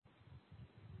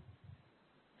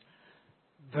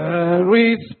There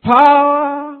is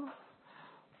power,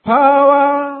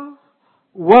 power,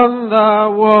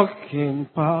 wonder-working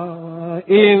power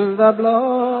in the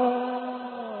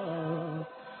blood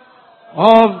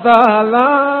of the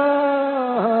Lamb.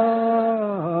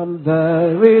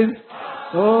 There is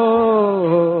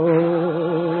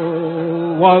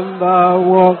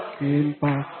wonder-working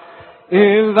power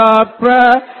in the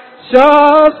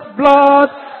precious blood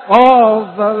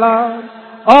of the Lamb.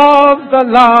 Of the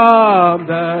Lamb,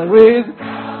 there is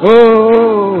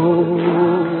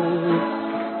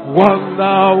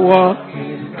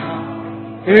wonder-working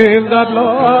in the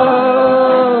blood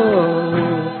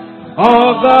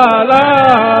of the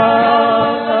Lamb.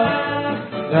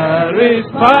 There is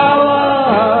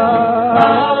power,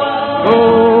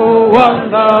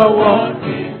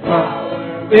 wonder-working power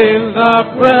in the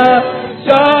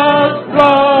precious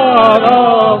blood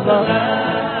of the Lamb.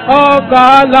 Of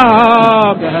the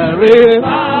Lamb, there is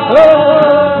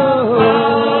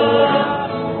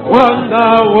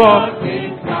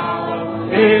wonder-working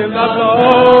power in the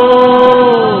blood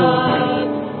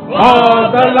of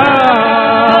the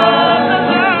Lamb.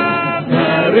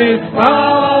 There is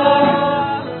power,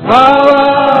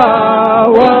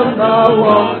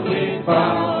 wonder-working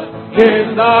power in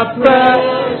the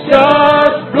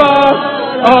precious blood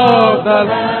of the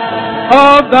Lamb.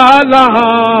 Of the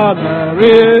Lamb, there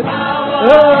is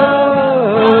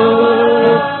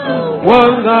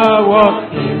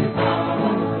wonder-working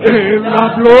in the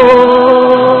blood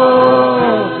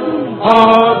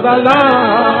of the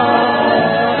Lamb.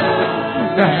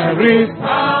 There is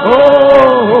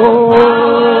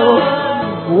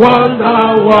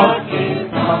wonder-working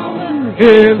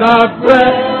in the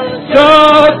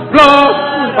precious blood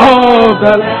of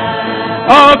the Lamb.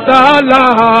 Of the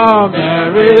Lamb,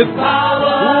 there is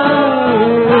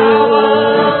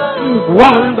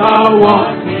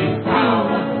wonder-working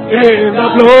in the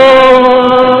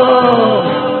blood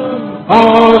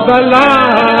of the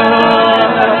Lamb.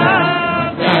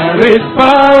 There is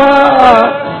power,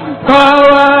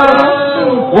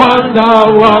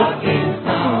 wonder-working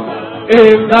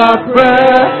in the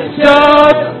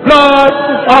precious blood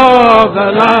of the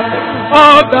Lamb.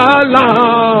 Of the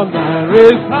Lamb, there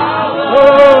is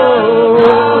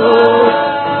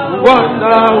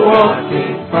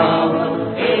wonder-working power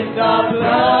in the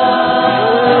blood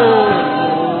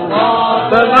of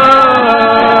the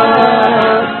Lamb.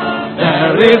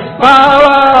 There is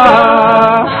power,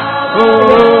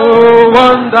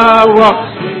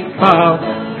 wonder-working power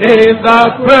in the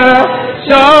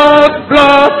precious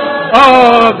blood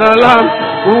of the Lamb.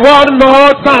 One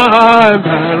more time,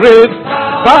 there is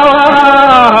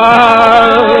power,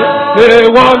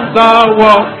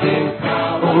 wonder-working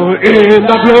in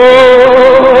the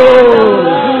blood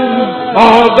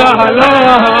of the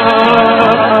Lamb.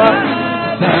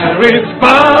 There is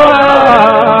power,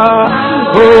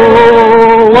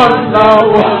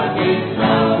 wonder-working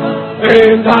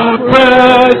in the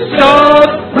precious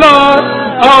blood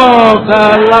of the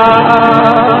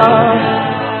Lamb.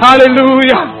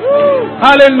 Hallelujah,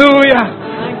 hallelujah.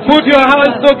 Put your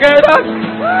hands together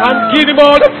and give him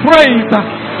all the praise.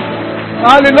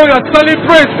 Hallelujah,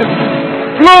 celebrate him.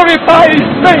 Glorify his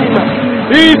name.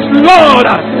 He is Lord.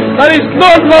 There is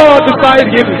no Lord beside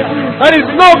him. There is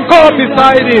no God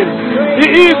beside him.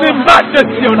 He is the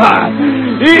majesty on earth.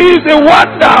 He is the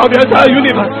wonder of the entire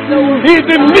universe. He is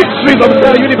the mystery of the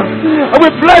entire universe. And we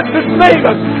bless his name.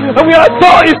 And we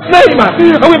adore his name.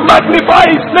 And we magnify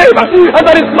his name. And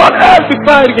there is none else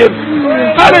beside him.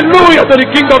 Hallelujah to the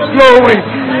King of glory.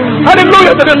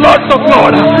 Hallelujah to the Lord of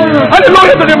Lords.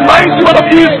 Hallelujah to the mighty one of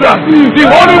Israel. The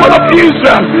Holy One of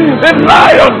Israel. The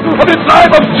Lion of the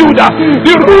tribe of Judah.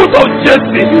 The root of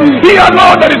Jesse. He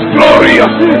alone that is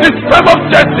glorious. The stem of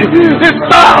Jesse. The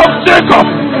star of Jacob.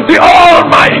 The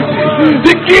Almighty.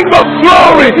 The King of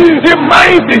glory. The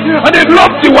mighty and the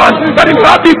lofty one that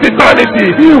inhabits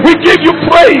eternity. We give you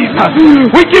praise.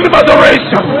 We give him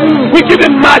adoration. We give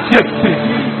him majesty.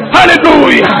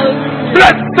 Hallelujah.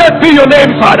 Blessed be your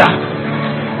name, Father.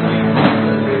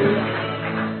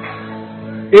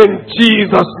 In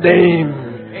Jesus' name.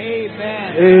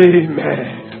 Amen.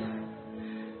 Amen.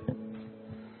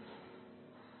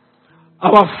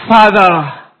 Our Father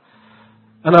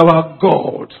and our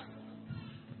God.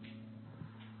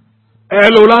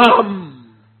 El Olam,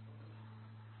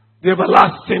 the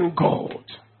everlasting God.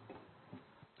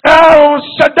 El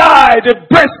Shaddai, the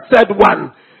breasted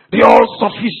one, the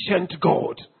all-sufficient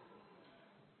God.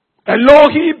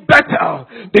 Elohi Bethel,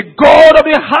 the God of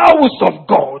the house of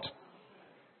God.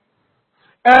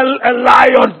 El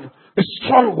Elyon, the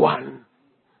strong one.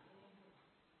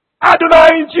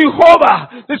 Adonai Jehovah,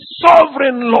 the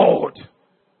sovereign Lord.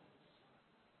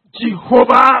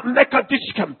 Jehovah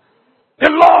Mekadishkem, the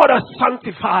Lord that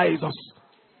sanctifies us.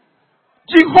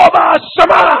 Jehovah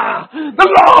Shammah, the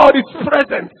Lord is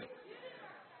present.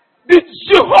 The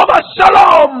Jehovah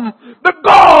Shalom, the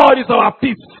God is our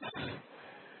peace.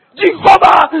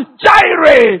 Jehovah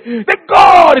Jireh, the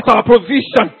God is our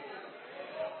provision.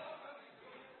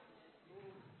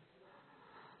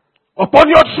 Upon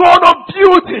your throne of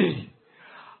beauty,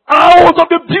 out of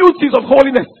the beauties of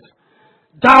holiness,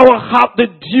 thou hast the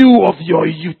dew of your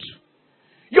youth.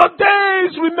 Your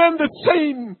days remain the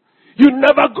same. You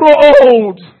never grow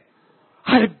old.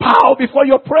 I bow before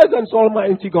your presence,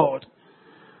 Almighty God.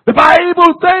 The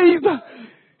Bible says,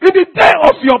 in the day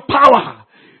of your power,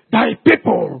 thy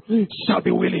people shall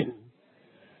be willing.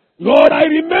 Lord, I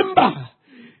remember,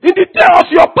 in the day of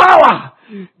your power,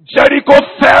 Jericho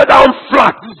fell down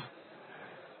flat.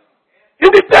 In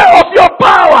the day of your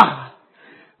power,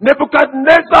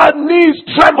 Nebuchadnezzar's knees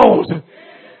trembled.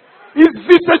 His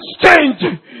visage changed.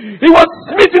 He was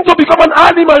smitten to become an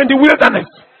animal in the wilderness.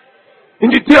 In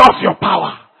the day of your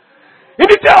power. In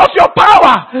the day of your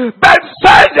power,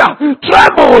 Bethsaida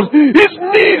trembled. His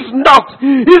knees knocked.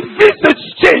 His visage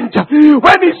changed.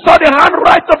 When he saw the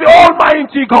handwriting of the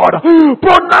Almighty God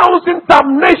pronouncing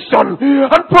damnation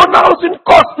and pronouncing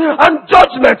curse and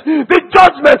judgment, the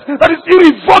judgment that is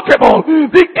irrevocable,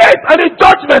 the case and the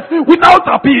judgment without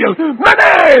appeal.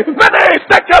 Many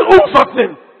sekel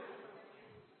ufasin.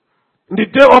 In the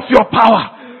day of your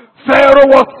power, Pharaoh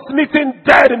was smitten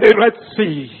dead in the Red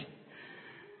Sea.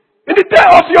 In the day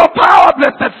of your power,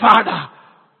 blessed Father,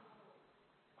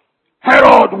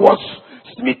 Herod was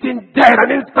smitten dead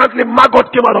and instantly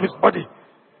maggot came out of his body.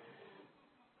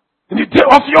 In the day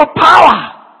of your power,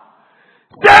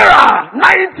 Sarah,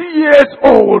 90 years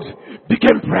old,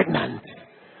 became pregnant.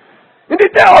 In the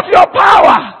day of your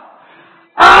power,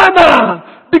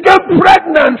 Anna became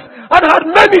pregnant and had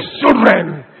many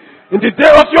children. In the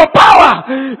day of your power,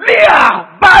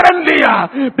 Leah, barren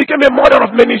Leah, became a mother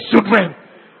of many children.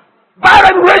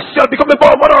 Barren Rachel became a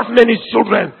mother of many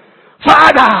children.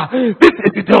 Father, this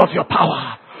is the day of your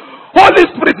power. Holy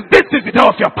Spirit, this is the day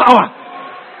of your power.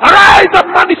 Arise and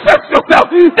manifest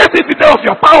yourself. This is the day of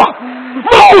your power.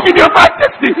 Move in your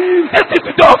majesty. This is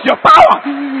the day of your power.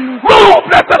 Move,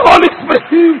 blessed Holy Spirit.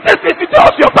 This is the day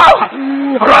of your power.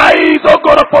 Arise, oh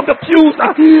God, upon the pews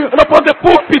and upon the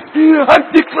pulpit and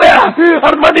declare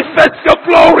and manifest your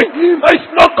glory. There is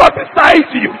no God beside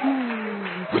you.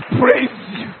 We praise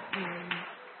you.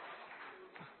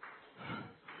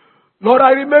 Lord,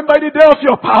 I remember the day of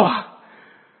your power.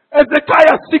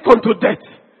 Hezekiah, sick unto death,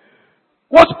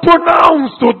 was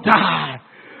pronounced to die.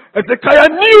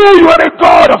 Hezekiah knew you were a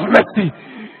God of mercy.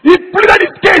 He pleaded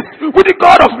his case with the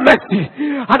God of mercy,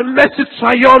 and mercy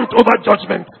triumphed over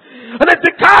judgment. And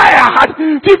Hezekiah had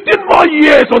 15 more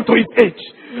years unto his age.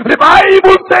 The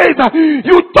Bible says that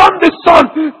you turned the sun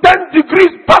 10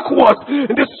 degrees backwards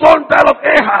in the sundial of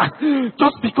Ahaz,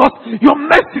 just because your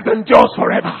mercy endures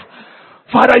forever.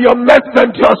 Father, your mercy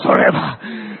endures forever.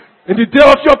 In the day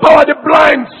of your power, the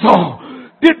blind saw,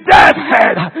 the deaf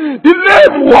heard, the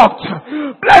lame walked.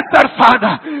 Blessed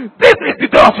Father, this is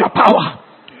the day of your power.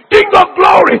 King of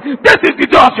glory, this is the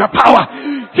day of your power.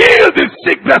 Heal the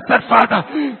sick, blessed Father.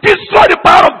 Destroy the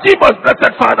power of demons,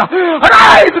 blessed Father.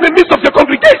 Arise in the midst of your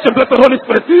congregation, blessed Holy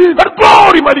Spirit. That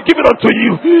glory might be given unto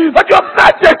you. That your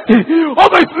majesty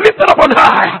also is lifted up on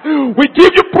high. We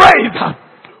give you praise.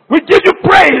 We give you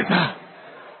praise.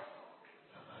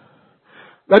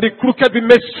 Let the crooked be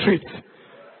made straight.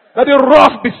 Let the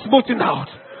rough be smoothed out.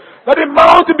 Let the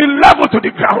mountain be leveled to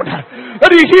the ground.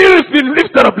 Let the hills be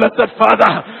lifted up, blessed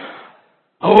Father.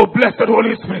 Oh, blessed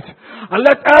Holy Spirit. And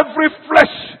let every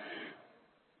flesh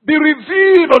be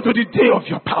revealed unto the day of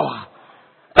your power.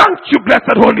 Thank you,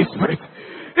 blessed Holy Spirit.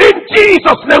 In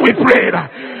Jesus' name we prayed.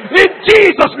 In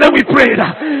Jesus' name we prayed.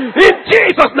 In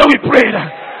Jesus' name we prayed.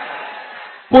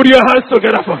 Put your hands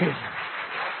together for him.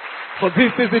 For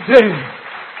this is the day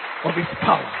of his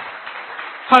power.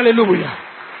 Hallelujah.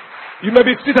 You may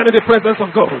be seated in the presence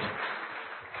of God.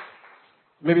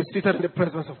 You may be seated in the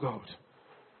presence of God.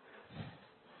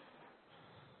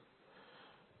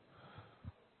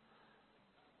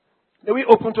 May we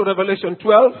open to Revelation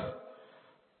 12.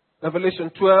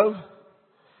 Revelation 12.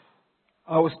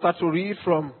 I will start to read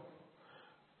from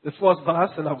the first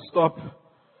verse and I will stop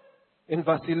in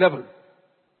verse 11.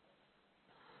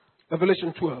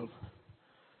 Revelation 12.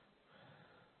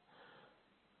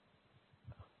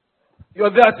 You are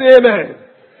there, say amen.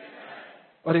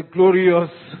 What a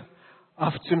glorious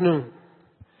afternoon.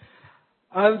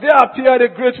 And there appeared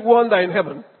a great wonder in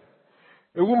heaven.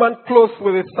 A woman clothed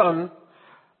with the sun,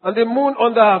 and the moon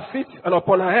under her feet, and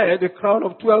upon her head a crown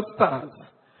of 12 stars.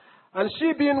 And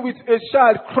she being with a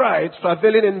child cried,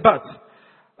 travailing in birth,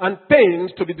 and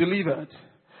pained to be delivered.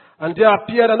 And there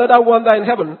appeared another wonder in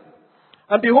heaven.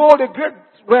 And behold, a great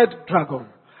red dragon,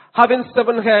 having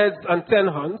 7 heads and 10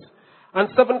 horns, and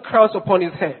 7 crowns upon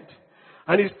his head.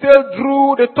 And his tail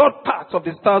drew the 3rd part of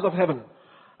the stars of heaven,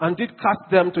 and did cast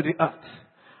them to the earth.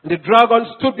 And the dragon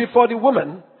stood before the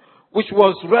woman, which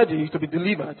was ready to be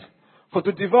delivered, for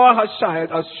to devour her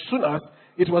child as soon as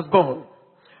it was born.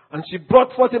 And she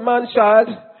brought forth a man-child,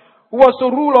 who was to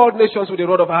rule all nations with a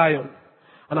rod of iron.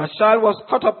 And her child was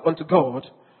caught up unto God,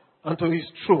 and to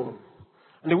his throne.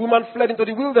 And the woman fled into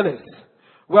the wilderness,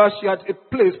 where she had a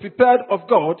place prepared of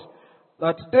God,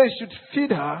 that they should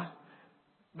feed her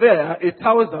there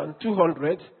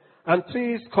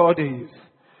 1,260 days.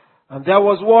 And there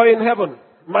was war in heaven.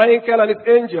 Michael and his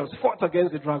angels fought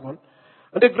against the dragon.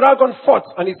 And the dragon fought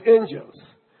and his angels,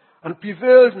 and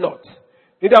prevailed not.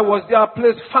 Neither was their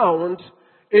place found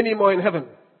any more in heaven.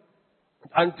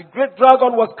 And the great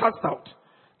dragon was cast out,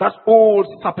 that old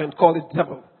serpent called the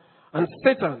devil, and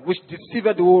Satan, which deceived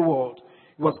the whole world.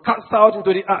 He was cast out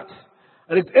into the earth,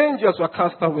 and his angels were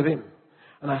cast out with him.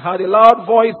 And I heard a loud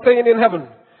voice saying in heaven,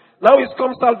 Now is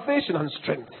come salvation and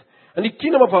strength, and the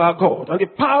kingdom of our God, and the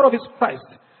power of his Christ.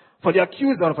 For the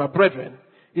accuser of our brethren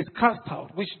is cast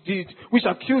out, which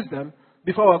accused them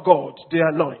before our God day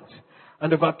and night,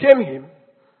 and overcame him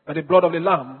by the blood of the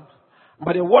Lamb, and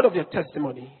by the word of their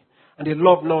testimony, and they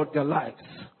loved not their lives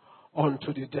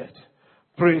unto the death.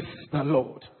 Praise the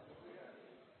Lord.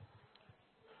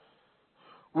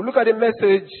 We look at the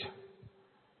message,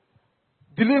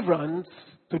 deliverance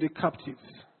to the captives.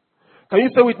 Can you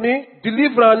say with me?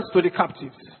 Deliverance to the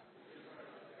captives.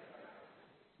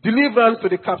 Deliverance to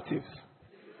the captives.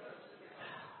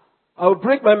 I will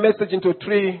break my message into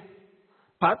 3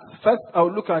 parts. First, I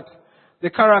will look at the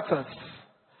characters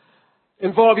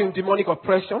involved in demonic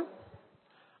oppression.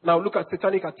 And I will look at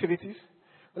satanic activities.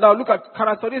 And I will look at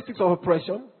characteristics of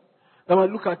oppression. Then I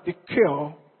will look at the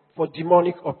cure for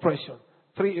demonic oppression.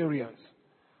 3 areas.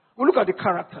 We'll look at the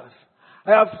characters.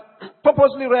 I have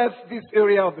purposely read this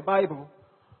area of the Bible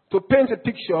to paint a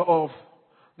picture of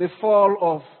the fall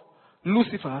of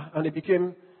Lucifer, and he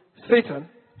became Satan,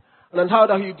 and how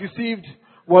that he deceived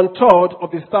 1/3 of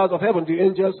the stars of heaven, the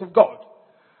angels of God.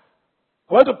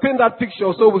 I want to paint that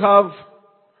picture so we have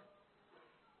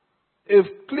a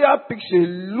clear picture,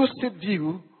 lucid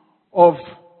view of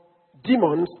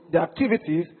demons, their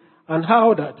activities, and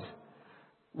how that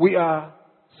we are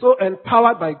so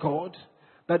empowered by God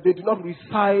that they do not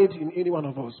reside in any one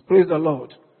of us. Praise the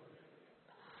Lord.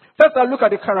 First, I'll look at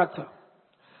the character.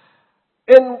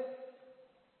 In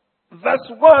verse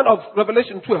 1 of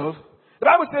Revelation 12, the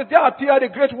Bible says, There appeared a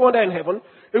great wonder in heaven,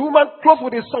 a woman clothed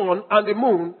with the sun and the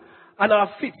moon and her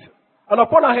feet, and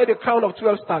upon her head a crown of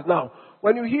 12 stars. Now,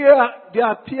 when you hear,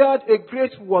 there appeared a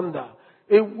great wonder,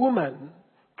 a woman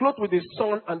clothed with the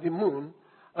sun and the moon,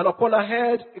 and upon her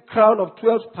head a crown of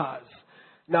 12 stars.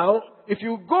 Now, if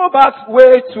you go back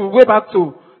way back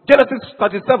to Genesis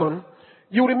 37,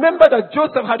 you remember that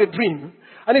Joseph had a dream,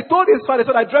 and he told his father, he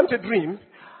said, I dreamt a dream,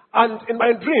 and in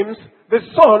my dreams, the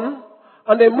sun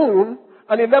and the moon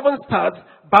and 11 stars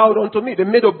bowed unto me. They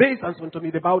made obeisance unto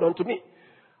me. They bowed unto me.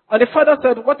 And the father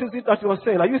said, what is it that you are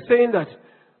saying? Are you saying that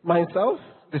myself,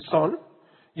 the sun,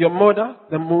 your mother,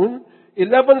 the moon,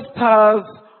 11 stars,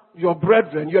 your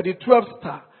brethren, you are the 12th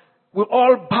star, will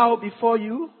all bow before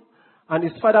you? And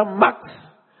his father marked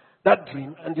that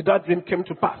dream, and that dream came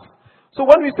to pass. So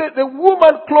when we say the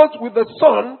woman clothed with the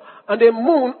sun and the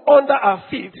moon under her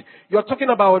feet, you're talking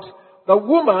about the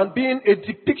woman being a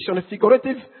depiction, a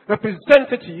figurative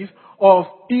representative of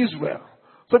Israel.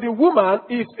 So the woman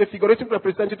is a figurative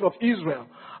representative of Israel.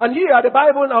 And here the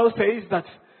Bible now says that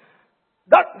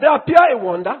there appeared a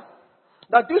wonder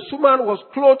that this woman was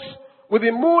clothed with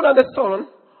the moon and the sun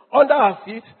under her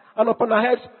feet, and upon her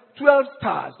head 12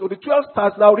 stars. So the 12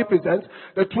 stars now represent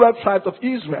the 12 tribes of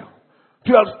Israel.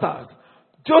 12 stars.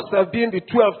 Joseph being the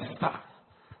 12th star.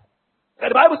 And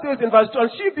the Bible says in verse 2,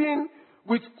 and she being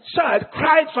with child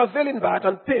cried travailing birth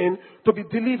and pain to be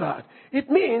delivered. It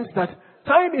means that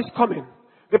time is coming.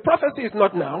 The prophecy is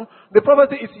not now. The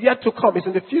prophecy is yet to come. It's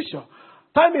in the future.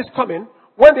 Time is coming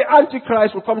when the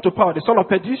Antichrist will come to power. The son of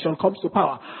perdition comes to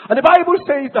power. And the Bible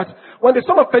says that when the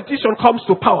son of perdition comes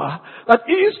to power, that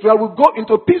Israel will go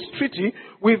into a peace treaty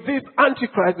with this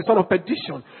Antichrist, the son of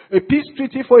perdition. A peace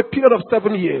treaty for a period of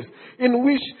 7 years, in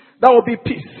which there will be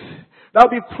peace. There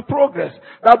will be progress.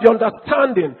 There will be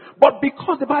understanding. But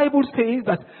because the Bible says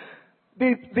that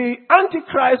the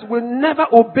Antichrist will never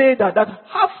obey that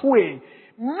halfway,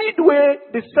 midway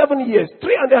the 7 years,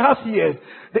 3.5 years,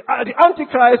 the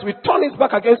Antichrist will turn his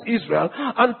back against Israel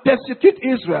and persecute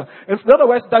Israel. In other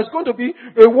words, there's going to be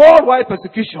a worldwide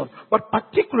persecution, but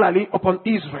particularly upon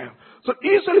Israel. So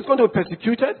Israel is going to be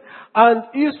persecuted, and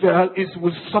Israel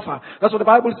will suffer. That's what the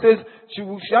Bible says. She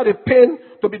had a pain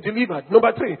to be delivered.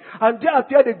 Number 3. And there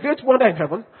appeared a great wonder in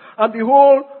heaven, and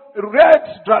behold, a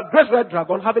great red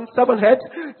dragon having 7 heads.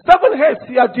 7 heads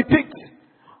here depicts,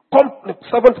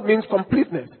 7 means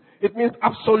completeness. It means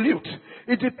absolute.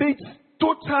 It depicts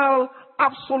total,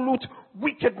 absolute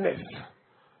wickedness,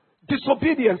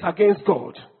 disobedience against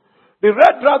God. The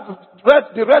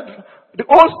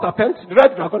old serpent, the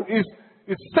red dragon, is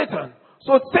Satan.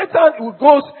 So Satan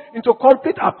goes into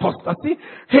complete apostasy,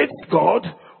 hates God,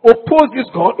 opposes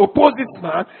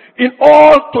man in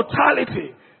all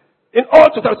totality. In all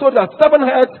totality. So there are 7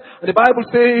 heads, and the Bible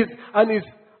says,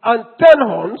 and 10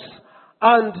 horns,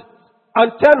 and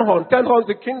 10 horns. 10 horns,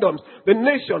 the kingdoms, the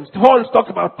nations. The horns talk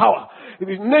about power. It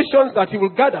is nations that he will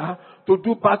gather to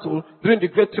do battle during the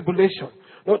Great Tribulation.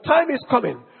 Now, time is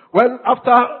coming when,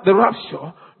 after the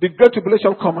rapture, the Great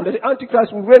Tribulation comes, and the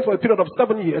Antichrist will reign for a period of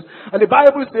 7 years. And the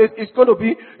Bible says it's going to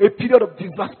be a period of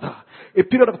disaster, a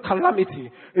period of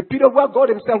calamity, a period where God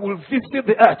himself will visit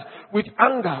the earth with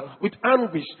anger, with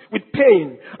anguish, with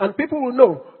pain. And people will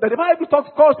know that the Bible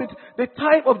calls it the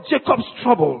time of Jacob's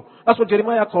trouble. That's what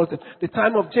Jeremiah calls it, the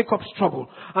time of Jacob's trouble.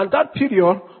 And that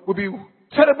period will be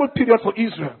a terrible period for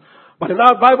Israel. But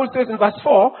now the Bible says in verse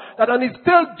 4 that and he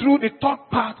still drew the third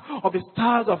part of the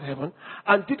stars of heaven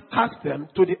and did cast them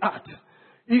to the earth.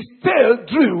 He still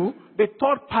drew the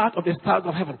third part of the stars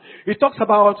of heaven. He talks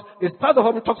about, the stars of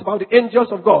heaven talks about the angels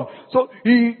of God. So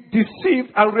he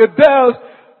deceived and rebelled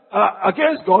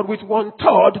against God with 1/3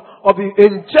 of the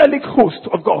angelic host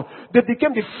of God. They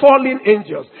became the fallen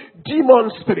angels, demon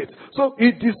spirits. So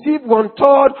he deceived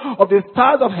 1/3 of the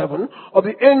stars of heaven, of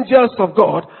the angels of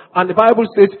God, and the Bible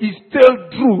says he still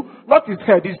drew, not his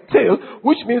head, his tail,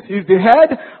 which means he's the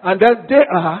head, and then they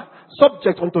are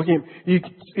subject unto him. They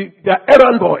are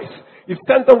errand boys. He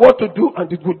sent them what to do, and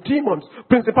it with demons,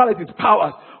 principalities,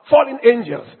 powers, fallen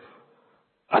angels.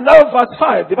 And now verse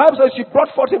 5, the Bible says she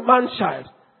brought forth a man-child.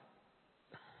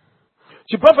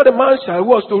 She brought forth a man-child who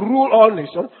was to rule all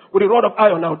nations with a rod of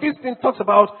iron. Now this thing talks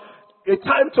about a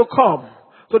time to come.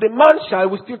 So the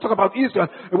man-child will still talk about Israel,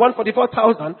 the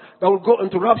 144,000 that will go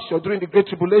into rapture during the Great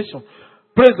Tribulation.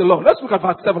 Praise the Lord. Let's look at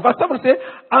verse 7. Verse 7 says,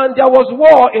 and there was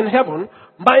war in heaven.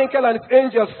 Michael and his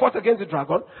angels fought against the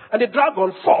dragon, and the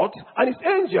dragon fought and his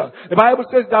angels. The Bible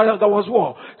says that there was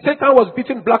war. Satan was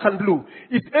beaten black and blue.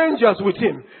 His angels with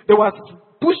him. They were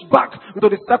pushed back into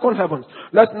the second heavens.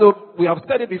 Let's know, we have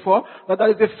studied before, that there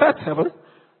is the first heaven.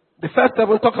 The first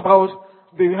heaven talks about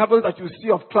the heavens that you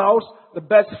see of clouds, the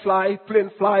birds fly,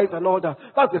 plane flies, and all that.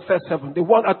 That's the first heaven, the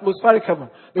one atmospheric heaven,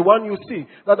 the one you see.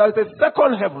 Now there is the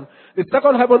second heaven. The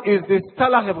second heaven is the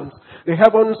stellar heavens, the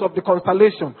heavens of the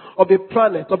constellation, of the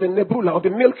planet, of the nebula, of the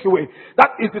Milky Way.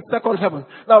 That is the second heaven.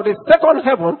 Now the second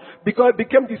heaven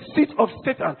became the seat of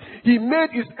Satan. He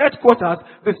made his headquarters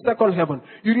the second heaven.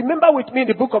 You remember with me in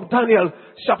the book of Daniel,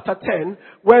 chapter 10,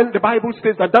 when the Bible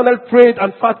says that Daniel prayed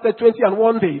and fasted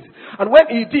 21 days. And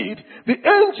when he did, the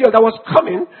angel that was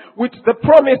coming with the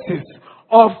promises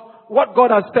of what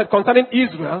God has said concerning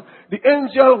Israel, the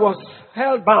angel was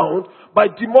held bound by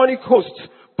demonic hosts,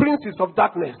 princes of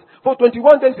darkness. For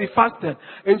 21 days he fasted.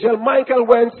 Angel Michael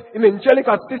went in angelic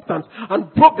assistance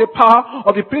and broke the power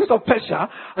of the prince of Persia,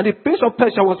 and the prince of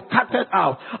Persia was casted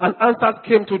out, and answers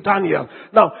came to Daniel.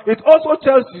 Now, it also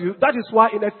tells you, that is why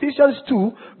in Ephesians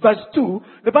 2, verse 2,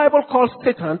 the Bible calls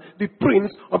Satan the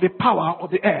prince of the power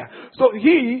of the air. So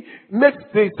he makes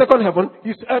the second heaven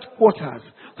his headquarters.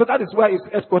 So that is where his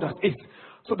headquarters is.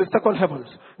 So the second heavens.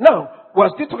 Now, we're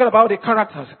still talking about the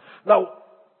characters. Now,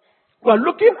 we're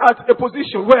looking at a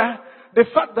position where the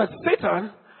fact that Satan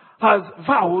has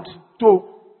vowed to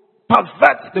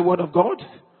pervert the word of God,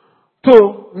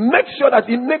 to make sure that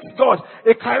he makes God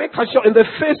a caricature in the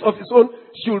face of his own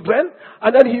children,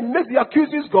 and then he makes the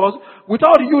accuses God.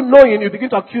 Without you knowing, you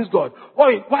begin to accuse God.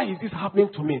 Why is this happening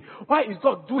to me? Why is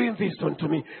God doing this unto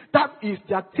me? That is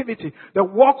the activity, the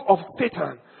work of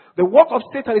Satan. The work of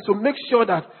Satan is to make sure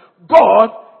that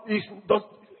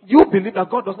you believe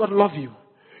that God does not love you.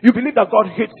 You believe that God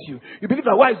hates you. You believe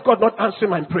that why is God not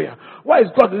answering my prayer? Why is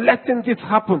God letting this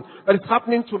happen that is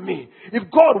happening to me? If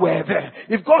God were there,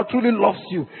 if God truly loves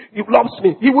you, he loves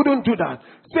me, he wouldn't do that.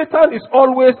 Satan is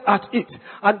always at it.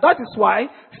 And that is why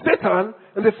Satan,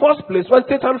 in the first place, when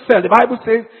Satan fell, the Bible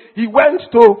says he went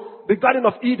to the Garden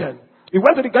of Eden. He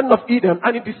went to the Garden of Eden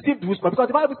and he deceived Wisdom. Because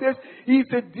the Bible says he's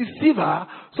a deceiver.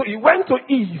 So he went to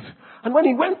Eve. And when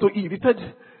he went to Eve, he said,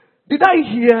 did I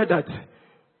hear that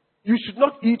you should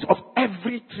not eat of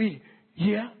every tree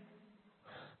here?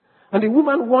 And the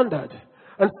woman wondered.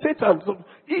 And Satan, so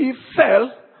Eve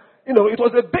fell. It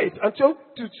was a bait. And so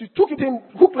she took it in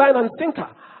hook, line, and sinker.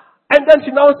 And then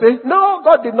she now says, no,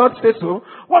 God did not say so.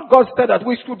 What God said that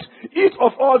we should eat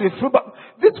of all the fruit, but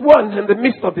this one in the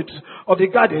midst of the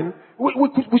garden,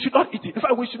 we should not eat it. In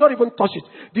fact, we should not even touch it.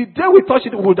 The day we touch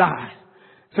it, we will die.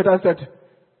 Satan said,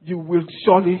 you will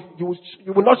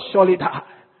not surely die.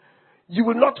 You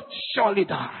will not surely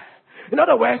die. In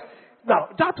other words, now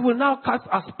that will now cast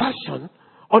aspersion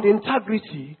on the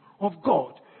integrity of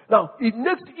God. Now, it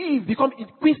makes Eve become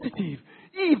inquisitive.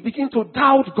 Eve begin to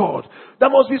doubt God.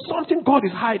 There must be something God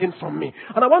is hiding from me.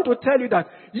 And I want to tell you that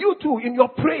you too, in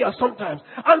your prayer sometimes,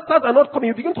 answers are not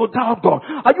coming. You begin to doubt God.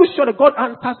 Are you sure that God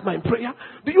answers my prayer?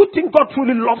 Do you think God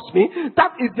truly loves me?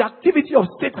 That is the activity of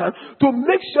Satan to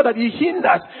make sure that he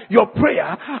hinders your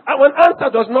prayer. And when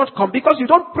answer does not come, because you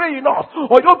don't pray enough,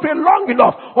 or you don't pray long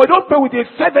enough, or you don't pray with the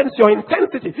fervency or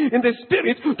intensity in the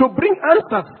spirit to bring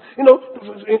answers, in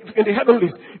the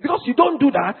heavenlies. Because you don't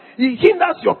do that, he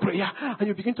hinders your prayer. And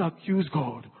you begin to accuse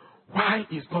God. Why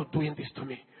is God doing this to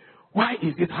me? Why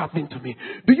is it happening to me?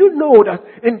 Do you know that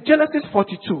in Genesis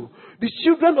 42, the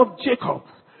children of Jacob,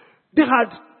 they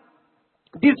had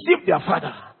deceived their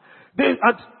father. They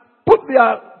had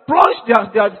plunged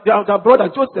their brother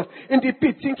Joseph in the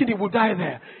pit thinking he would die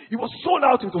there. He was sold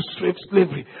out into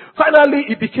slavery. Finally,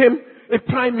 he became a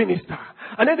prime minister.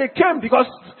 And then they came because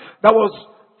there was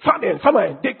famine.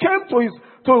 They came to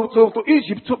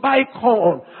Egypt to buy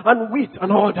corn and wheat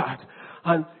and all that.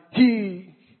 And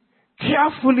he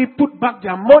carefully put back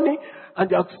their money and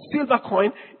their silver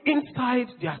coin inside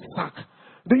their sack.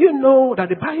 Do you know that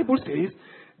the Bible says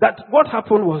that what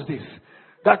happened was this?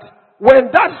 That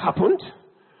when that happened,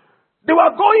 they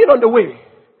were going on the way.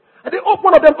 And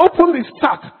one of them opened his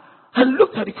sack and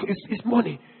looked at his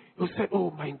money. He said,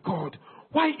 oh my God,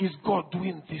 why is God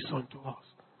doing this unto us?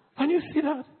 Can you see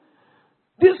that?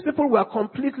 These people were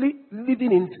completely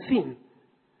living in sin,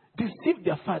 deceived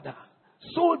their father,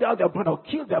 sold out their brother,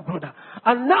 killed their brother.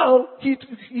 And now he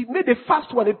made a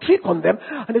fast one, a trick on them.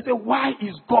 And they say, why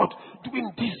is God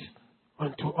doing this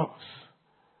unto us?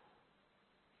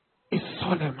 It's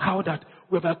solemn how that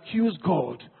we've accused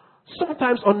God,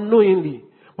 sometimes unknowingly.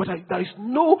 But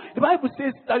the Bible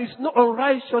says there is no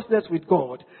unrighteousness with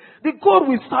God. The God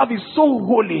we serve is so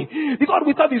holy. The God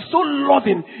we serve is so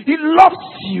loving. He loves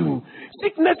you.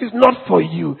 Sickness is not for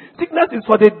you. Sickness is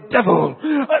for the devil.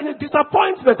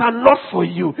 Disappointments are not for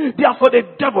you. They are for the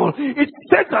devil. It's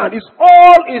Satan. It's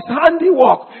all his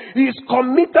handiwork. He is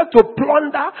committed to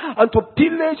plunder and to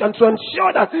pillage and to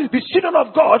ensure that the children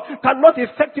of God cannot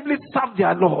effectively serve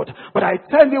their Lord. But I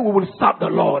tell you, we will serve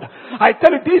the Lord. I tell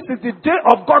you, this is the day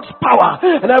of God's power,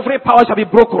 and every power shall be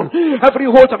broken. Every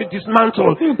hold shall be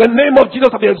dismantled. The name of Jesus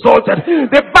shall be exalted.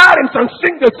 The barren shall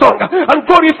sing the song and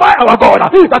glorify our God,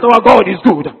 that our God is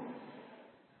good.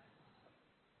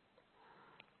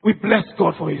 We bless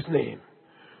God for his name.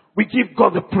 We give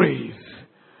God the praise.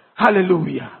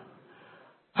 Hallelujah.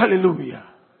 Hallelujah.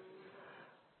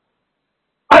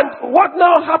 And what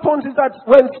now happens is that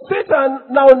when Satan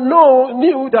now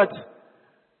knew that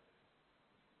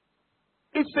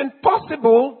it's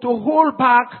impossible to hold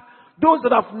back those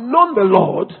that have known the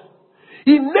Lord,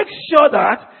 he makes sure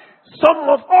that some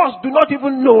of us do not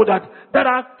even know that there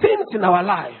are things in our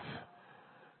life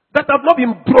that have not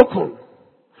been broken.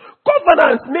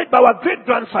 Covenants made by our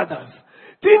great-grandfathers.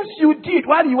 Things you did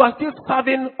while you were still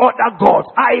serving other gods,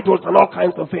 idols, and all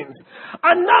kinds of things.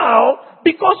 And now,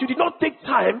 because you did not take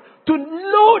time to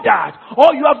know that,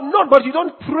 or you have known but you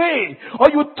don't pray,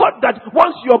 or you thought that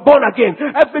once you're born again,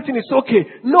 everything is okay.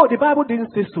 No, the Bible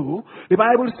didn't say so. The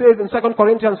Bible says in 2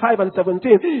 Corinthians 5 and 17,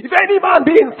 if any man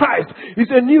be in Christ, he's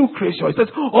a new creature. It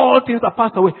says, all things are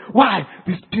passed away. Why?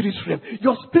 The spirit realm.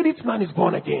 Your spirit man is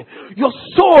born again. Your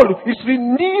soul is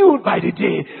renewed by the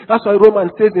day. That's why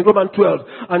Romans says in Romans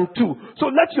 12 and 2.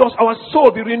 So let our soul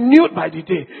be renewed by the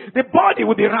day. The body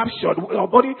will be raptured.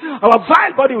 Our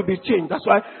vile body will be changed. That's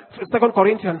why 2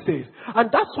 Corinthians says.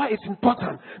 And that's why it's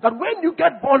important that when you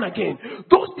get born again,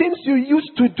 those things you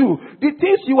used to do, the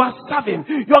things you are serving,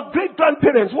 your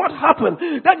great-grandparents, what happened?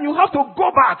 Then you have to go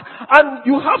back and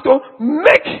you have to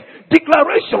make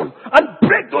declaration and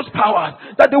break those powers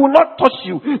that they will not touch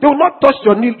you. They will not touch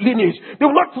your lineage. They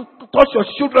will not touch your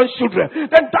children's children.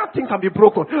 Then that thing can be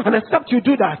broken. And except you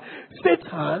do that,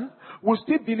 Satan will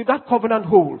still believe that covenant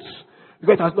holds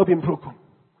because it has not been broken.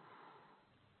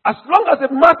 As long as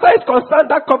the master is concerned,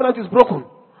 that covenant is broken.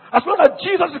 As long as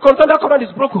Jesus is concerned, that covenant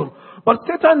is broken. But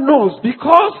Satan knows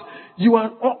because you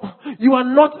are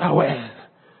not aware.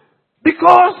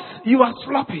 Because you are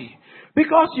sloppy.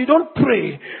 Because you don't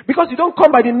pray. Because you don't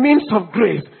come by the means of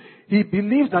grace. He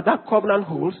believes that covenant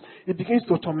holds. It begins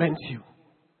to torment you.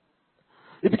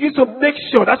 It begins to make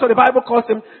sure. That's what the Bible calls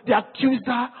him, the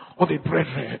accuser of the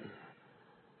brethren.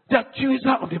 The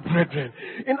accuser of the brethren.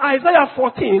 In Isaiah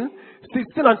 14,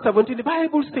 16 and 17, the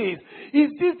Bible says, is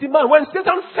this the man, when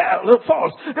Satan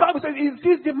falls, the Bible says, is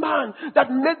this the man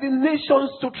that made the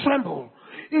nations to tremble?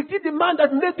 Is this the man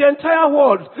that made the entire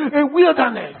world a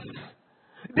wilderness?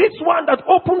 This one that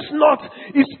opens not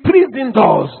his prison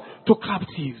doors to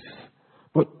captives.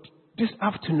 But this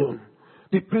afternoon,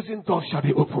 the prison doors shall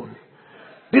be opened.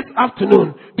 This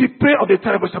afternoon, the prayer of the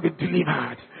terrible shall be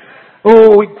delivered.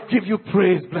 Oh, we give you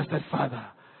praise, blessed Father.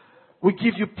 We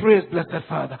give you praise, blessed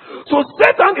Father. So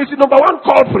Satan is the number one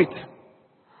culprit.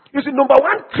 He's the number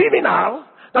one criminal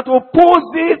that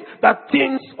opposes the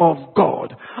things of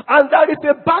God. And there is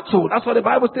a battle. That's what the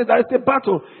Bible says. There is a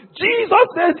battle. Jesus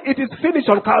says it is finished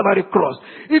on Calvary cross.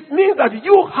 It means that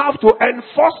you have to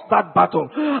enforce that battle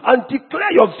and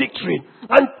declare your victory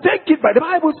and take it by. The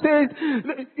Bible says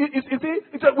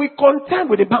it's that we contend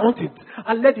with the mountains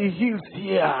and let the hills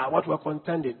hear what we're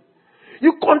contending.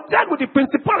 You contend with the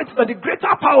principalities and the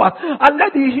greater powers and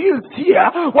let the hills hear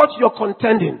what you're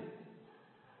contending.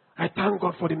 I thank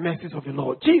God for the mercies of the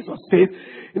Lord. Jesus says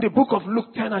in the book of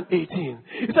Luke 10 and 18,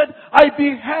 he said, I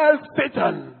beheld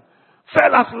Satan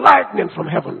fell as lightning from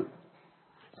heaven.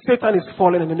 Satan is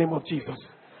fallen in the name of Jesus.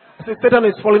 I said, Satan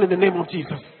is fallen in the name of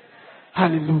Jesus.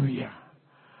 Hallelujah.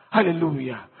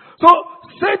 Hallelujah. So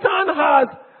Satan has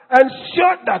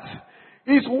ensured that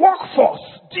his workforce,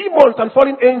 demons and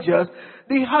fallen angels,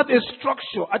 they have a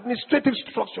structure, administrative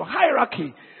structure,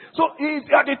 hierarchy. So he's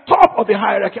at the top of the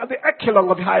hierarchy, at the echelon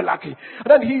of the hierarchy. And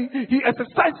then he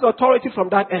exercises authority from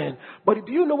that end. But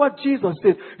do you know what Jesus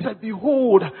said? He said,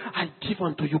 behold, I give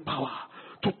unto you power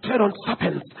to tread on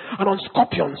serpents and on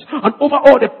scorpions and over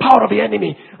all the power of the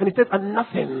enemy. And he says, and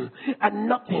nothing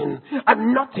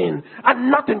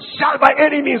shall by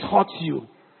any means hurt you.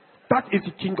 That is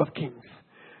the King of Kings.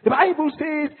 The Bible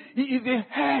says he is the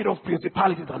head of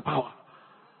principalities and power.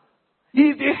 He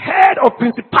is the head of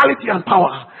principality and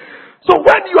power. So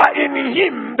when you are in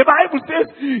him, the Bible says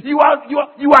you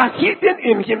are hidden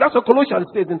in him. That's what Colossians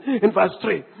says in verse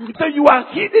 3. So you are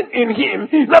hidden in him.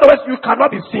 In other words, you cannot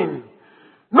be seen.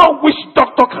 No witch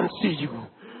doctor can see you.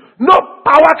 No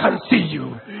power can see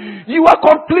you. You are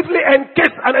completely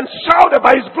encased and enshrouded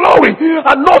by his glory,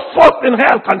 and no force in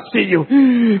hell can see you.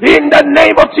 In the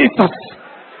name of Jesus.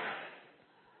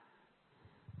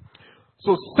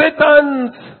 So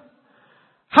Satan's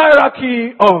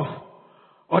hierarchy of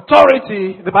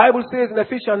authority, the Bible says in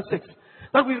Ephesians 6,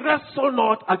 that we wrestle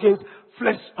not against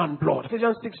flesh and blood.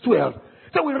 Ephesians 6:12.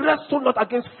 So we wrestle not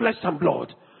against flesh and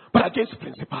blood, but against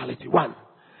principality. 1.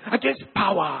 Against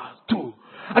power. 2.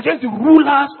 Against the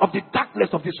rulers of the darkness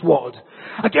of this world.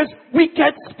 Against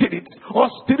wicked spirits or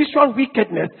spiritual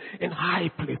wickedness in high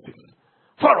places.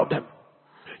 4 of them.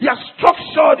 He has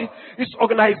structured his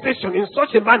organization in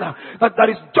such a manner that there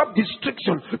is job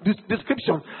description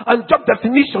and job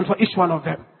definition for each one of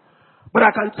them. But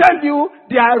I can tell you,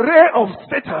 the array of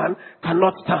Satan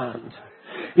cannot stand.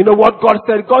 You know what God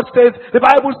said? God says, the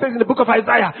Bible says in the book of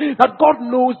Isaiah, that God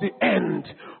knows the end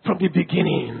from the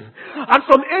beginning. And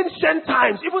from ancient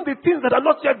times, even the things that are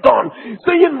not yet done,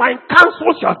 saying, my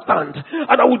counsel shall stand,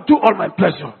 and I will do all my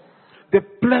pleasure. The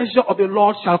pleasure of the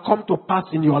Lord shall come to pass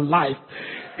in your life.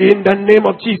 In the name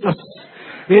of Jesus.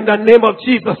 In the name of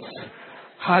Jesus.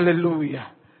 Hallelujah.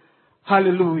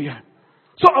 Hallelujah.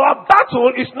 So our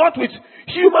battle is not with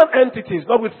human entities,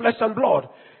 not with flesh and blood.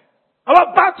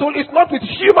 Our battle is not with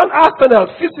human arsenal,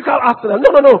 physical arsenal.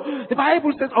 No. The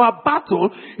Bible says our battle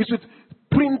is with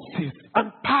princes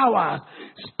and powers,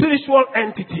 spiritual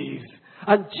entities.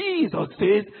 And Jesus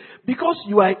says, because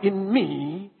you are in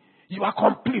me, you are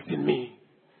complete in me.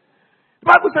 The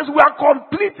Bible says we are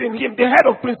complete in him, the head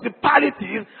of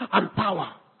principalities and power.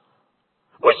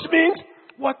 Which means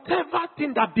whatever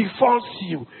thing that befalls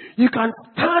you, you can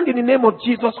stand in the name of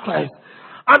Jesus Christ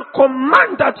and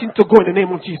command that thing to go in the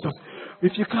name of Jesus.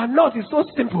 If you cannot, it's so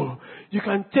simple. You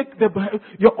can take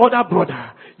your other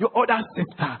brother, your other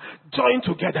sister, join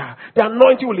together. The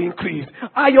anointing will increase.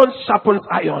 Iron sharpens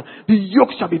iron. The yoke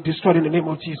shall be destroyed in the name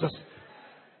of Jesus.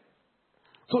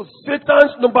 So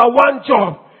Satan's number one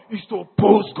job is to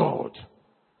oppose God.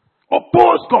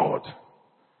 Oppose God.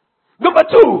 Number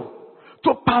 2,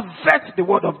 to pervert the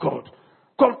word of God.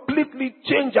 Completely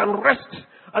change and wrest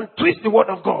and twist the word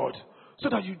of God so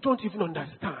that you don't even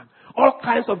understand. All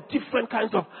kinds of different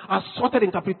kinds of assorted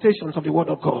interpretations of the word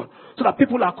of God, so that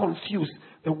people are confused.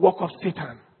 The work of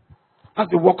Satan.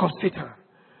 That's the work of Satan.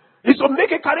 It's to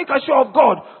make a caricature of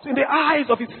God in the eyes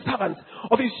of his servants,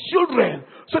 of his children,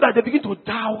 so that they begin to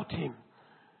doubt him.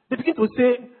 They begin to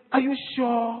say, are you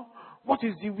sure? What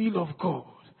is the will of God?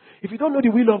 If you don't know the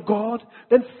will of God,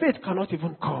 then faith cannot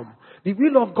even come. The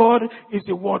will of God is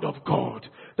the word of God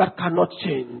that cannot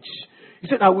change. He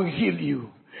said, I will heal you.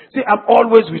 Say, I'm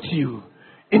always with you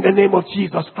in the name of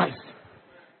Jesus Christ.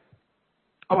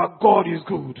 Our God is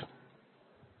good.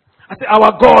 I say,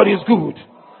 our God is good.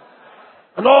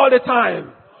 And all the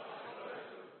time,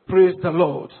 praise the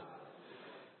Lord.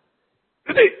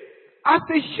 You see, as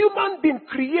a human being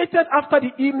created after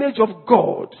the image of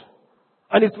God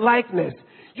and his likeness,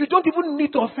 you don't even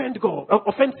need to offend God,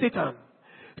 offend Satan.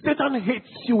 Satan hates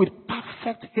you with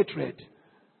perfect hatred.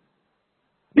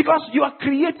 Because you are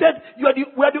created, we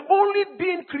are the only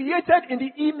being created in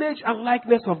the image and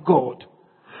likeness of God.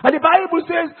 And the Bible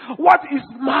says, what is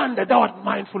man that thou art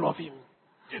mindful of him?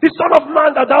 The Son of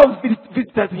Man that thou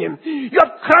visited him. You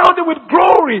have crowned him with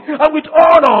glory and with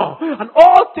honor. And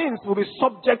all things will be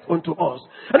subject unto us.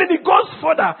 And then he goes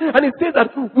further and he says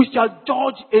that we shall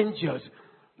judge angels.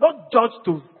 Not judge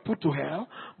to put to hell,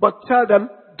 but tell them,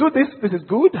 do this, this is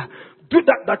good. Do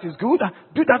that, that is good.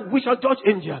 Do that, we shall judge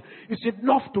angels. It's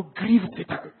enough to grieve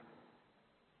Satan.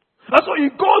 And so he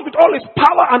goes with all his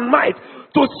power and might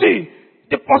to see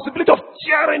the possibility of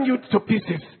tearing you to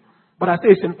pieces. But I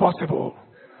say it's impossible.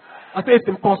 I say it's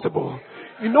impossible.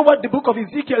 You know what the book of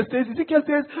Ezekiel says? Ezekiel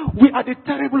says, we are the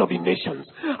terrible of the nations.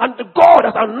 And God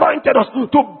has anointed us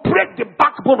to break the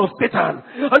backbone of Satan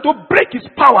and to break his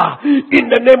power in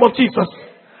the name of Jesus.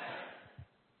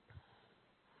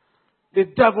 The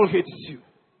devil hates you.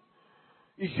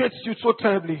 He hates you so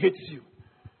terribly, hates you.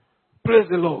 Praise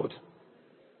the Lord.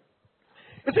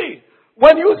 You see,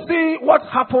 when you see what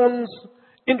happens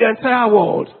in the entire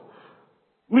world,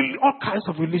 really all kinds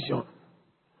of religion,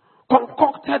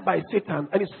 concocted by Satan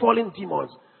and his fallen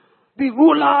demons, the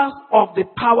rulers of the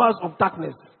powers of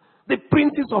darkness, the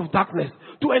princes of darkness,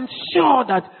 to ensure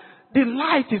that the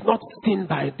light is not seen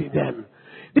by them.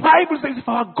 The Bible says, if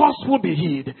our gospel be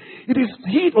hid, it is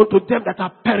hid unto them that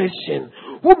are perishing,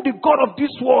 whom the God of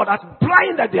this world has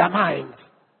blinded their minds.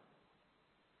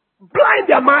 Blind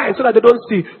their minds so that they don't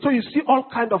see. So you see all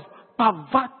kind of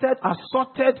perverted,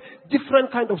 assorted,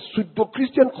 different kind of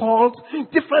pseudo-Christian cults,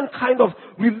 different kind of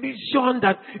religion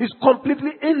that is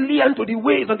completely alien to the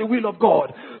ways and the will of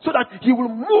God, so that he will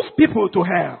move people to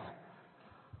hell.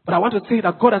 But I want to say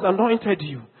that God has anointed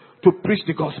you to preach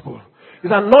the gospel.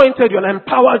 He's anointed you and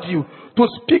empowered you to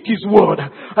speak his word.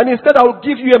 And instead I will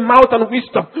give you a mouth and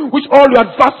wisdom which all your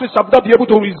adversaries shall not be able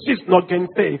to resist nor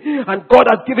gainsay. And God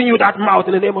has given you that mouth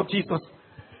in the name of Jesus.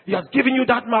 He has given you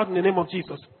that mouth in the name of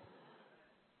Jesus.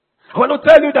 I want to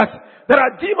tell you that there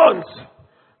are demons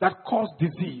that cause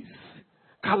disease,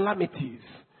 calamities,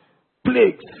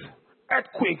 plagues,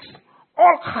 earthquakes,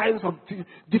 all kinds of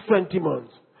different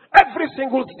demons. Every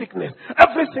single sickness,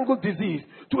 every single disease,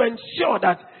 to ensure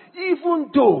that even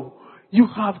though you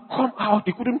have come out,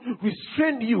 he couldn't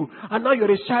restrain you, and now you're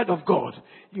a child of God,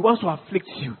 he wants to afflict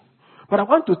you. But I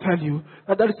want to tell you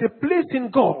that there is a place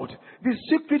in God, the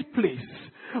secret place,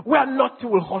 where nothing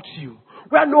will hurt you,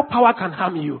 where no power can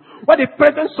harm you, where the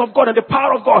presence of God and the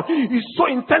power of God is so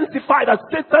intensified that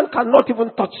Satan cannot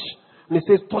even touch. And he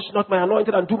says, touch not my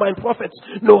anointed and do my prophets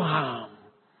no harm.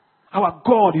 Our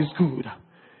God is good.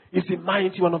 He's the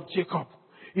mighty one of Jacob.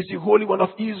 He's the Holy One of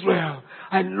Israel.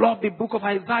 I love the book of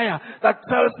Isaiah that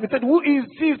tells me, that who is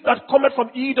this that cometh from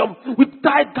Edom with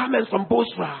dyed garments from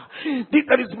Bosra? This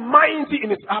that is mighty in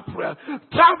his apparel,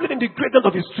 traveling in the greatness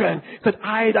of his strength. He said,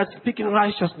 I that speak in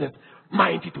righteousness,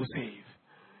 mighty to save.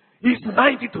 He's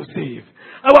mighty to save.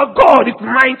 Our God is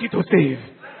mighty to save.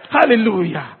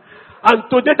 Hallelujah. And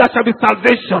today there shall be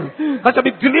salvation. There shall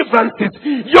be deliverances.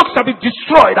 Yokes shall be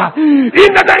destroyed.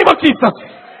 In the name of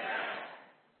Jesus.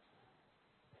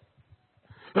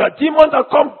 There are demons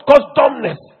that cause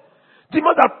dumbness.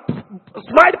 Demons that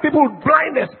smite people with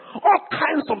blindness. All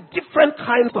kinds of different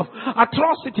kinds of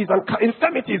atrocities and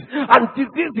infirmities and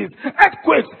diseases,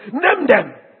 earthquakes, name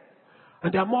them.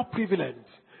 And they are more prevalent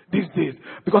these days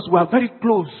because we are very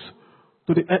close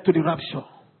to the rapture.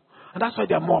 And that's why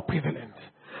they are more prevalent.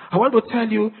 I want to tell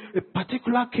you a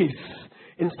particular case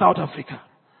in South Africa.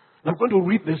 I'm going to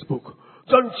read this book.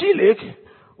 John G. Lake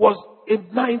was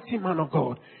a mighty man of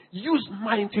God, used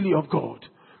mightily of God.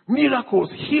 Miracles,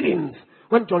 healings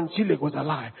when John G. Lake was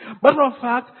alive. Matter of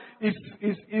fact, his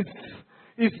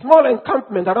small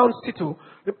encampment around Sito,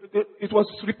 it was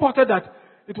reported that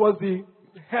it was the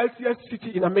healthiest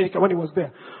city in America when he was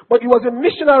there. But he was a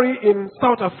missionary in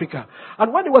South Africa.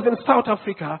 And when he was in South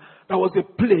Africa, there was a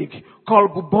plague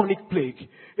called bubonic plague,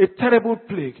 a terrible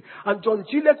plague. And John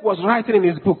Gillett was writing in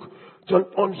his book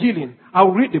on healing.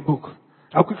 I'll read the book.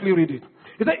 I'll quickly read it.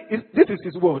 He said, this is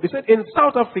his word. He said, in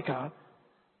South Africa,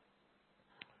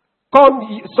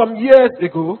 some years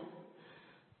ago,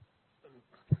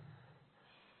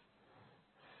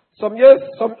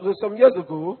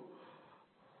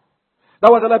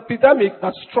 there was an epidemic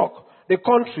that struck the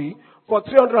country for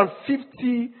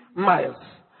 350 miles.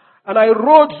 And I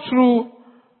rode through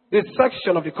this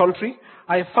section of the country.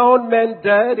 I found men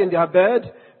dead in their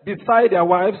bed, beside their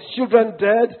wives, children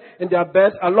dead in their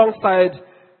beds, alongside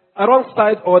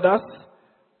others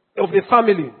of the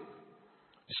family,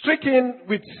 stricken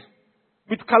with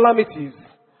calamities,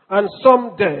 and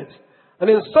some dead. And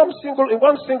in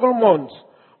one single month,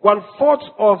 1/4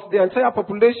 of the entire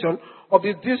population of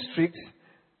the district,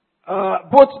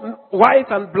 both white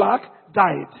and black,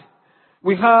 died.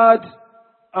 We had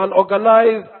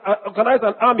organized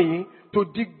an army to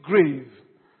dig grave,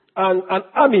 and an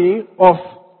army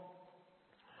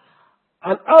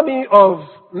of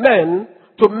men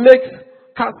to make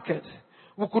caskets.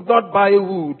 We could not buy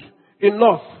wood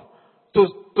enough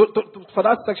for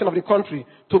that section of the country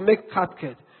to make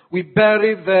caskets. We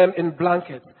buried them in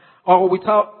blankets, or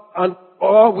without,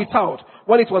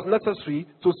 when it was necessary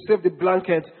to save the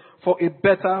blanket for a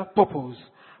better purpose.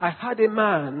 I had a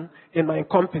man in my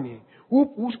company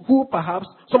who perhaps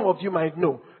some of you might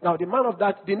know. Now, the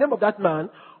name of that man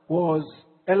was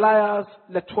Elias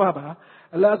Letwaba.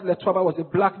 Elias Letwaba was a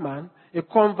black man, a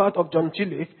convert of John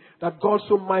Gillett that God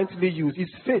so mightily used.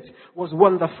 His faith was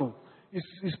wonderful.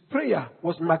 His prayer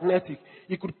was magnetic.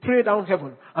 He could pray down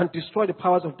heaven and destroy the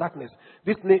powers of darkness.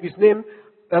 His name,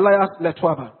 Elias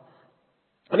Letwaba.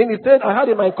 And then he said, I had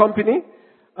in my company,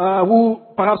 who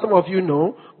perhaps some of you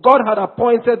know, God had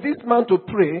appointed this man to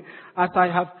pray as I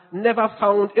have never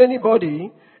found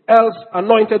anybody else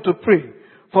anointed to pray.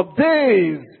 For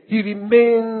days he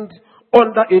remained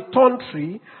under a thorn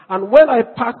tree, and when I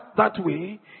passed that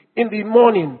way in the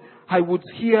morning, I would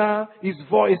hear his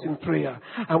voice in prayer.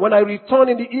 And when I return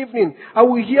in the evening, I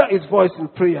will hear his voice in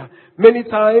prayer. Many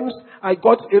times I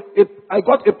got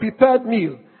a prepared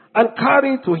meal and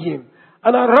carried to him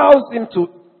and aroused him to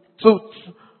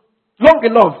long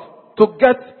enough to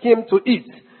get him to eat.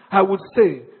 I would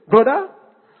say, brother,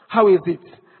 how is it?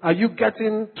 Are you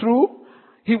getting through?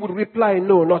 He would reply,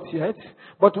 no, not yet.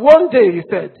 But one day he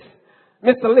said,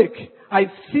 Mr. Lake, I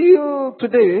feel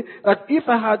today that if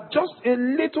I had just a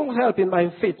little help in my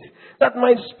faith, that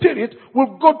my spirit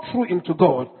will go through into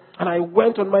God. And I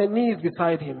went on my knees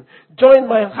beside him, joined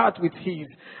my heart with his,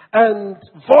 and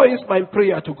voiced my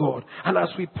prayer to God. And as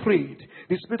we prayed,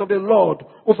 the Spirit of the Lord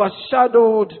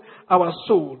overshadowed our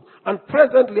soul. And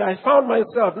presently I found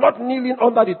myself not kneeling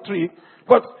under the tree,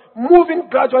 but moving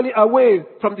gradually away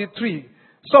from the tree,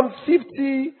 some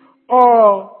 50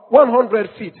 or 100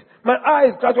 feet. My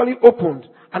eyes gradually opened,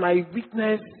 and I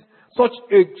witnessed such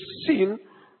a scene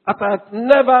as I had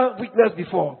never witnessed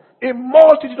before. A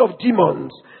multitude of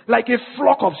demons, like a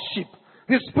flock of sheep.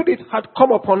 The Spirit had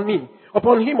come upon me,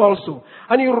 upon him also,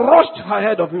 and he rushed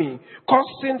ahead of me,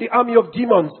 causing the army of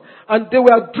demons, and they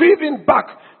were driven back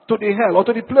to the hell, or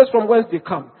to the place from whence they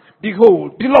come.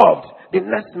 Behold, beloved, the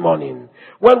next morning,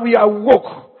 when we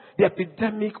awoke, the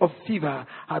epidemic of fever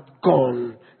had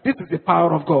gone. This is the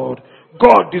power of God.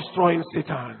 God destroying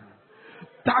Satan.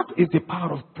 That is the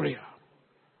power of prayer.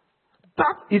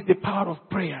 That is the power of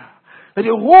prayer. And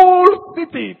the whole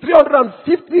city,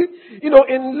 350,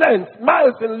 in length,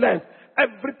 miles in length,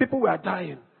 every people were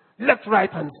dying, left, right,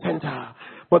 and center.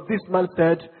 But this man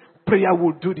said, prayer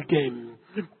will do the game.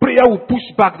 Prayer will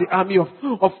push back the army of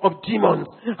demons.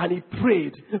 And he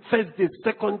prayed. First day,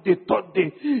 second day, third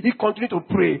day. He continued to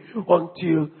pray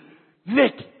until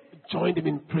Lake joined him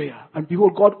in prayer. And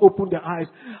behold, God opened their eyes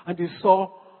and they saw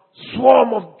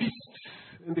swarm of beasts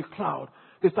in the cloud.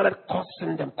 They started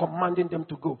cursing them, commanding them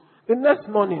to go. The next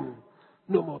morning,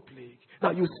 no more plague.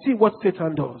 Now you see what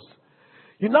Satan does.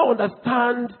 You now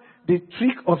understand the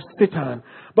trick of Satan.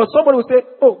 But somebody will say,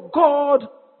 oh, God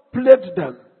plagued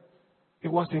them.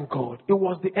 It wasn't God. It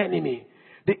was the enemy.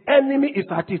 The enemy is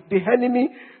at it. The enemy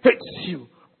hates you.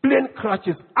 Plane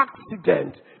crashes,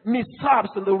 accident, mishaps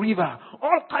in the river,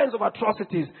 all kinds of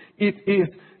atrocities. It is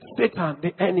Satan,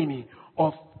 the enemy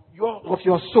of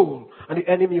your soul and the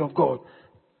enemy of God.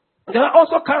 There are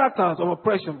also characteristics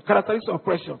of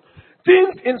oppression.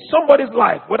 Things in somebody's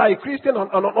life, whether a Christian or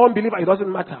an unbeliever, it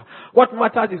doesn't matter. What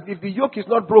matters is if the yoke is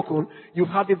not broken, you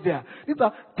have it there. These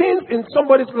are things in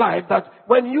somebody's life that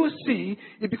when you see,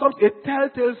 it becomes a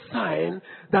telltale sign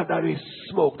that there is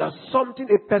smoke, that something,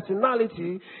 a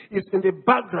personality is in the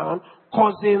background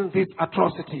causing this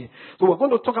atrocity. So we're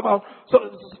going to talk about, so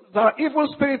there are evil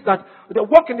spirits that they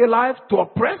work in their life to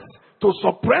oppress, to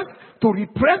suppress, to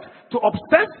repress, to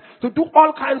obsess, to do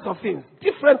all kinds of things,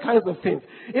 different kinds of things.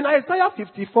 In Isaiah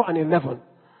 54 and 11,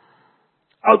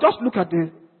 I'll just look at the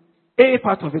A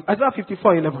part of it. Isaiah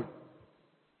 54, 11.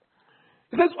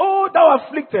 It says, "Oh, thou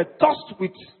afflicted, tossed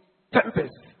with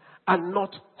tempest, and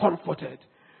not comforted.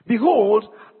 Behold,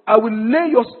 I will lay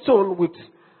your stone with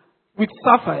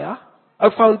sapphire,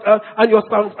 and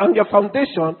your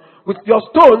foundation with your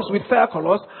stones with fair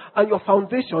colors, and your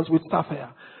foundations with sapphire."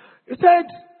 It said,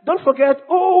 don't forget,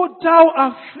 "Oh, thou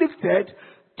afflicted,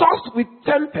 tossed with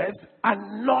tempest,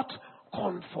 and not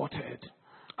comforted."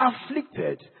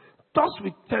 Afflicted, tossed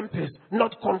with tempest,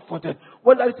 not comforted.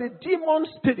 When there is a demon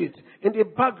spirit in the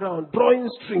background, drawing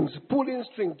strings, pulling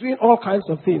strings, doing all kinds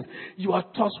of things, you are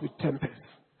tossed with tempest.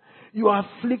 You are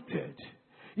afflicted.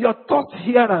 You are tossed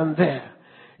here and there.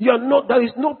 There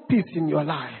is no peace in your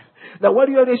life. Now,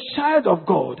 when you are a child of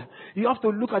God, you have to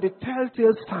look at the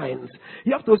telltale signs.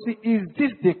 You have to see, is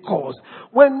this the cause?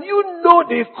 When you know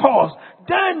the cause,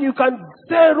 then you can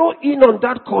zero in on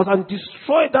that cause and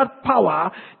destroy that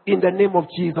power in the name of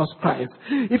Jesus Christ.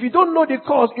 If you don't know the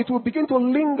cause, it will begin to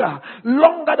linger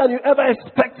longer than you ever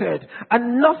expected,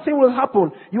 and nothing will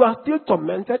happen. You are still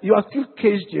tormented, you are still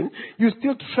caged in, you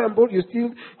still tremble, you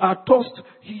still are tossed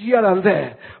here and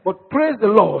there. But praise the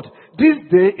Lord, this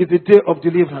day is the day of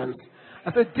deliverance.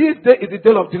 I said, this day is the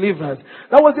day of deliverance.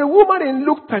 There was a woman in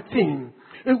Luke 13,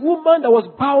 a woman that was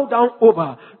bowed down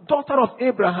over, daughter of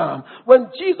Abraham. When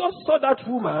Jesus saw that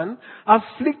woman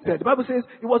afflicted, the Bible says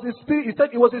it was a spirit, it said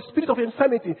it was a spirit of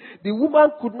infirmity. The woman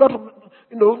could not,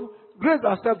 raise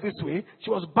herself this way. She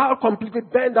was bowed completely,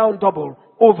 bent down double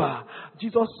over.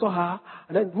 Jesus saw her,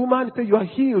 and then the woman said, "You are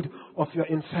healed of your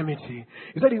infirmity."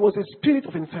 He said it was a spirit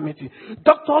of infirmity.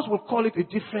 Doctors will call it a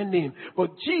different name,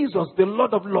 but Jesus, the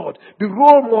Lord of Lords, the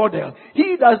role model,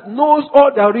 he that knows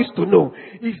all there is to know,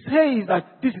 he says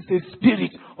that this is a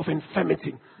spirit of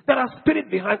infirmity. There are spirits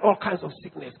behind all kinds of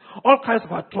sickness, all kinds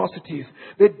of atrocities.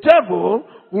 The devil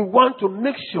will want to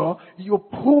make sure you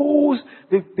oppose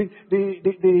the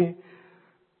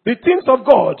things of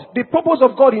God, the purpose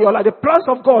of God in your life, the plans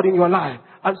of God in your life.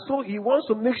 And so he wants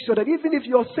to make sure that even if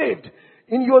you're saved,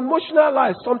 in your emotional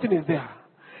life, something is there.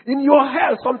 In your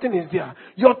health, something is there.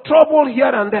 You're troubled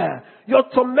here and there. You're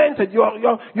tormented. You're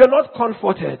not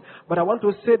comforted. But I want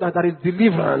to say that there is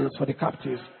deliverance for the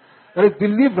captives. There is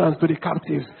deliverance to the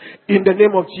captives in the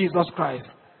name of Jesus Christ.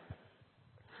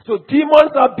 So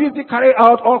demons are busy carrying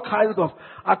out all kinds of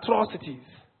atrocities.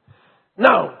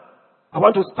 Now, I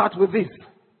want to start with this.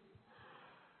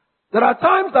 There are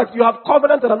times that you have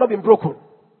covenants that have not been broken.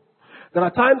 There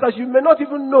are times that you may not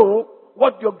even know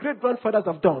what your great-grandfathers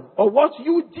have done, or what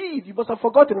you did. You must have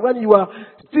forgotten when you were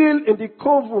still in the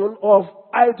coven of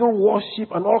idol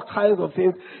worship and all kinds of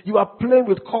things. You are playing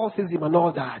with cultism and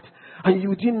all that, and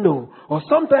you didn't know. Or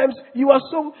sometimes you are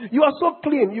so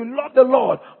clean, you love the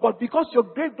Lord, but because your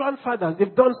great-grandfathers,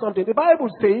 they've done something. The Bible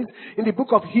says in the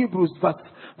book of Hebrews, verse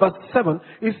 7,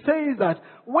 it says that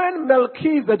when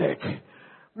Melchizedek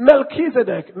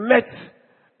met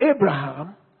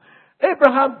Abraham,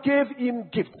 Abraham gave him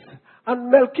gifts.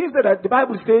 And Melchizedek, the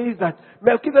Bible says that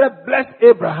Melchizedek blessed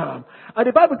Abraham. And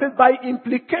the Bible says by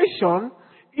implication,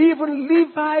 even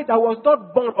Levi that was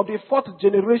not born of the fourth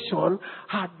generation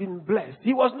had been blessed.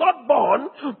 He was not born,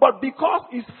 but because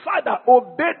his father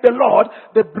obeyed the Lord,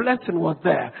 the blessing was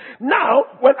there. Now,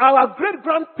 when our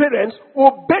great-grandparents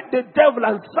obeyed the devil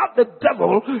and served the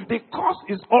devil, the curse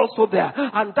is also there.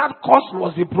 And that curse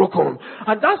must be broken.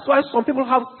 And that's why some people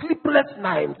have sleepless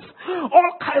nights,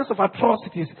 all kinds of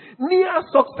atrocities, near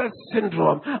success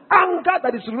syndrome, anger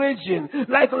that is raging,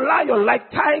 like lion, like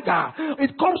tiger.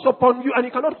 It comes upon you and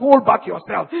you cannot hold back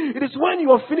yourself. It is when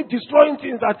you are finished destroying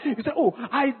things that you say, "Oh,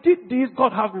 I did this,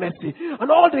 God have mercy."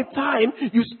 And all the time,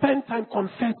 you spend time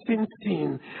confessing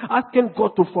sin, asking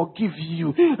God to forgive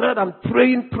you, rather than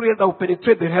praying prayers that will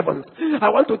penetrate the heavens. I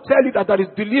want to tell you that there is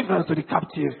deliverance to the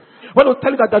captives. I want to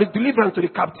tell you that there is deliverance to the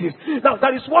captives. Now,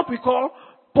 that is what we call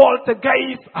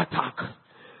poltergeist attack.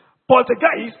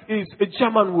 Poltergeist is a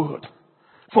German word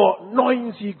for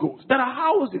noisy ghosts. There are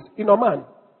houses in Oman,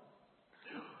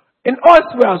 and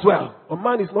elsewhere as well.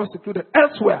 Oman is not secluded.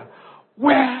 Elsewhere,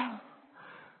 where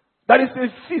there is a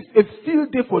feast, a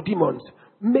field day for demons.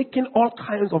 making all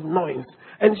kinds of noise,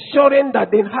 ensuring that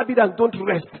the inhabitants don't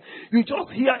rest. You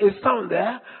just hear a sound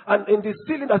there, and in the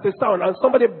ceiling there's a sound, and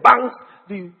somebody bangs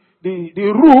the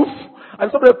roof,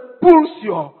 and somebody pulls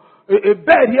a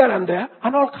bed here and there,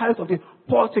 and all kinds of things.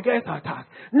 Poltergeist attack.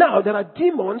 Now, there are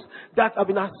demons that have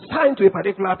been assigned to a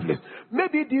particular place.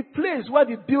 Maybe the place where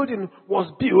the building was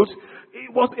built,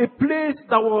 it was a place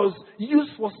that was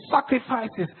used for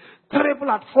sacrifices, terrible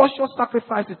atrocious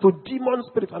sacrifices to demon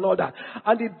spirits and all that.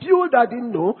 And the builder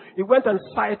didn't know. He went and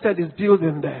sited his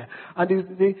building there. And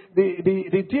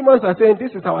the demons are saying,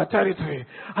 this is our territory.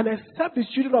 And except the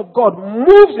children of God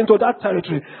moves into that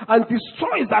territory and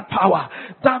destroys that power,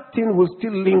 that thing will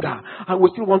still linger and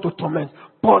will still want to torment.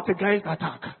 Poltergeist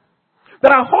attack.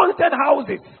 There are haunted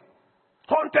houses.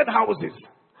 Haunted houses.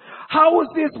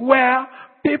 Houses where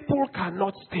people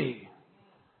cannot stay.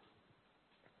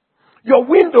 Your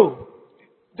window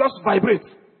just vibrates.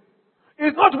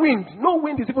 It's not wind. No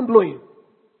wind is even blowing.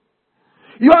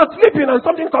 You are sleeping and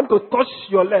something comes to touch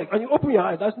your leg and you open your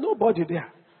eyes. There's nobody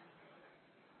there.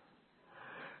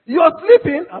 You are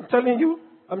sleeping. I'm telling you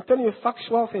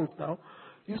factual things now.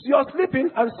 You are sleeping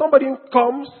and somebody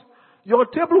comes. Your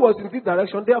table was in this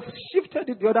direction. They have shifted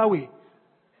it the other way.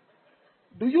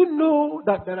 Do you know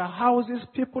that there are houses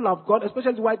people have gone,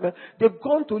 especially white men, they've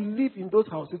gone to live in those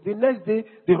houses. The next day,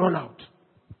 they run out.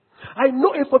 I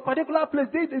know if a particular place,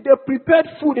 they prepared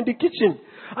food in the kitchen.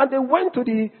 And they went to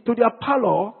their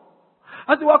parlor.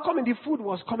 As they were coming, the food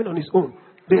was coming on its own.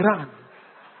 They ran.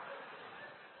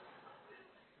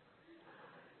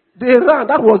 They ran.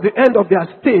 That was the end of their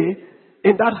stay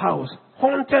in that house.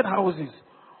 Haunted houses.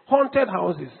 Haunted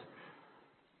houses.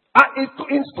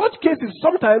 In such cases,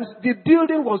 sometimes the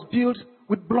building was built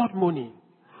with blood money.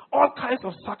 All kinds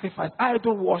of sacrifice,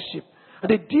 idol worship.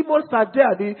 And the demons are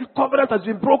there. The covenant has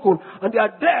been broken. And they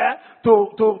are there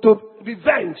to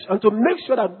revenge and to make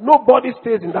sure that nobody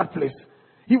stays in that place.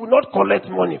 He will not collect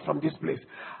money from this place.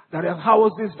 There are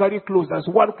houses very close. There's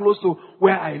one close to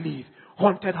where I live.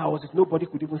 Haunted houses. Nobody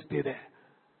could even stay there.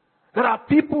 There are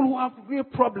people who have real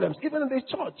problems, even in the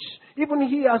church, even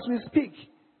here as we speak.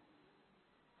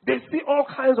 They see all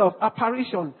kinds of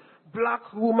apparition.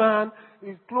 Black woman,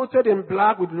 clothed in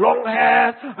black with long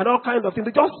hair and all kinds of things.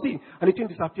 They just see and the thing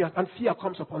disappears and fear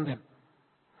comes upon them.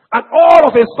 And all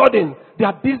of a sudden,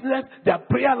 their business, their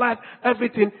prayer life,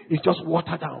 everything is just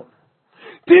watered down.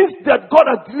 Things that God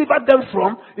has delivered them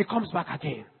from, it comes back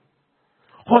again.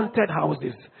 Haunted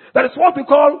houses. That is what we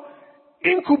call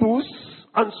incubus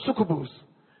and succubus.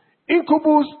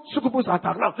 Incubus, succubus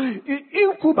attack. Now,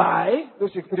 incubi,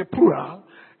 which is in the plural,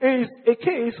 is a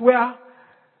case where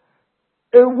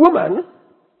a woman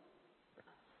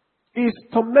is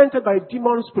tormented by a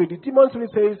demon spirit. The demon spirit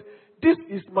says, this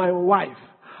is my wife.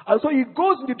 And so he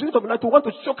goes in the dreams of the night to want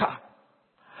to choke her.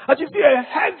 And she sees a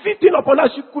heavy thing upon her.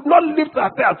 She could not lift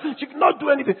herself. She could not do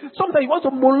anything. Sometimes he wants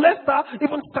to molest her,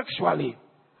 even sexually.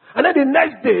 And then the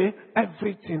next day,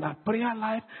 everything, her prayer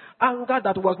life, anger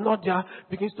that was not there,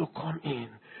 begins to come in.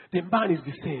 The man is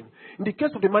the same. In the case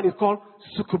of the man, it's called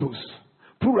succubus.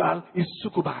 Plural is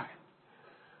succubi.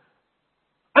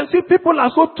 And see, people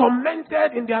are so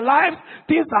tormented in their lives.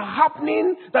 Things are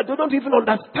happening that they don't even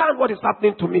understand what is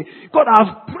happening to me. God,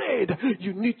 I've prayed.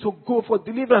 You need to go for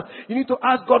deliverance. You need to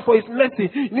ask God for His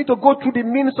mercy. You need to go through the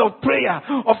means of prayer,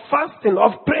 of fasting,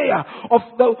 of prayer,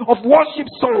 of worship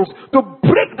songs to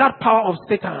break that power of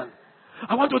Satan.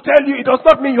 I want to tell you, it does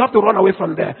not mean you have to run away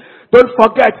from there. Don't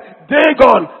forget,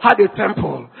 Dagon had a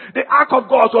temple. The ark of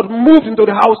God was moved into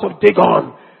the house of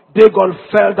Dagon. Dagon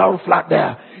fell down flat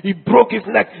there. He broke his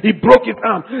neck. He broke his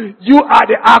arm. You are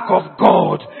the ark of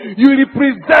God. You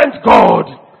represent God.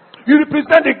 You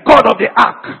represent the God of the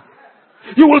ark.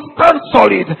 You will stand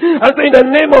solid and say, in the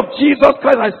name of Jesus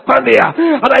Christ, I stand here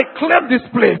and I claim this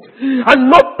place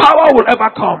and no power will ever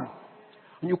come.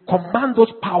 And you command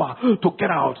those power to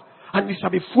get out and it shall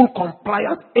be full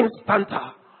compliance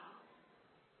instanter.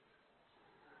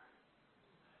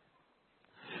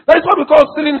 That is what we call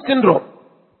ceiling syndrome.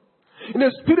 In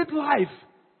a spirit life,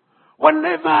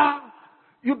 whenever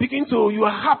you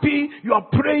are happy, you are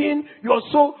praying,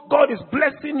 God is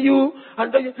blessing you,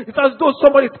 and then it's as though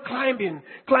somebody is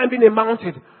climbing a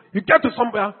mountain. You get to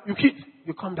somewhere, you hit,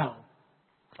 you come down.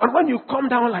 And when you come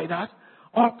down like that,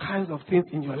 all kinds of things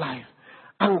in your life,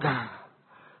 anger,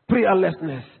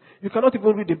 prayerlessness, you cannot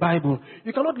even read the Bible.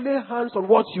 You cannot lay hands on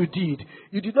what you did.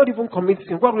 You did not even commit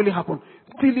sin. What really happened?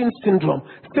 Ceiling syndrome.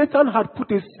 Satan had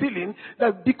put a ceiling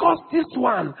that because this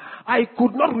one, I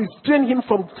could not restrain him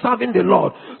from serving the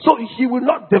Lord. So he will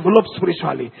not develop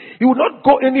spiritually. He will not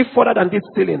go any further than this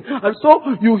ceiling. And so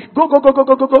you go,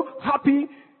 happy,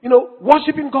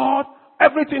 worshiping God.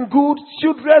 everything good,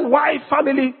 children, wife,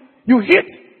 family, you hit,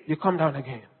 you come down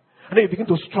again. And then you begin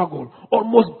to struggle,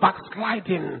 almost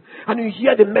backsliding. And you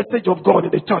hear the message of God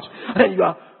in the church. And then you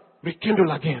are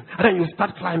rekindled again. And then you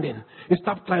start climbing. You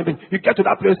start climbing. You get to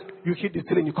that place, you hit the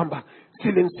ceiling, you come back.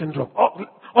 Ceiling syndrome.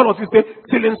 All of you say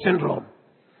ceiling syndrome.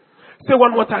 Say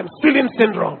one more time, ceiling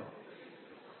syndrome.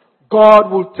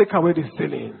 God will take away the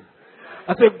ceiling.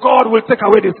 I say, God will take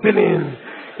away the ceiling.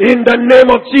 In the name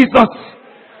of Jesus.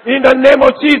 In the name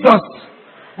of Jesus.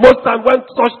 Most times when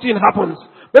such thing happens,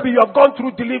 maybe you have gone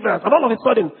through deliverance, and all of a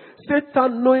sudden,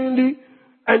 Satan knowingly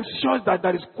ensures that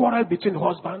there is quarrel between the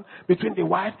husband, between the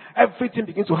wife, everything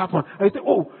begins to happen. And you say,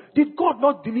 oh, did God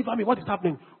not deliver me? What is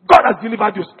happening? God has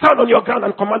delivered you. Stand on your ground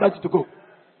and command that thing to go.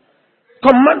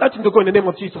 Command that thing to go in the name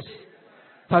of Jesus.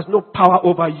 It has no power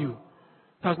over you.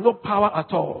 It has no power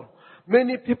at all.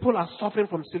 Many people are suffering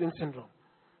from ceiling syndrome.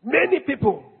 Many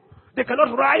people. They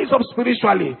cannot rise up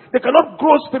spiritually. They cannot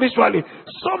grow spiritually.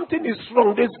 Something is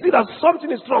wrong. They see that something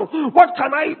is wrong. What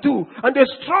can I do? And they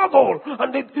struggle.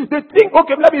 And they think,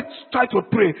 okay, let me try to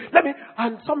pray.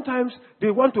 And sometimes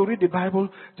they want to read the Bible.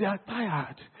 They are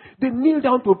tired. They kneel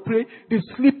down to pray. They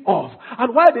sleep off.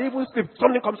 And while they even sleep,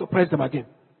 something comes to press them again.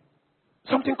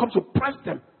 Something comes to press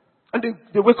them. And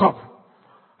they wake up.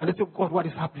 And they say, God, what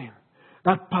is happening?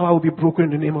 That power will be broken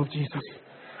in the name of Jesus.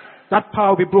 That power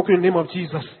will be broken in the name of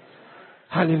Jesus.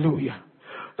 Hallelujah.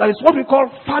 That is what we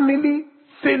call family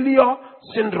failure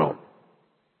syndrome.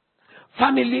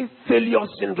 Family failure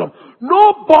syndrome.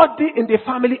 Nobody in the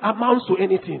family amounts to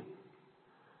anything.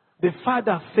 The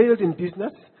father failed in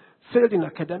business, failed in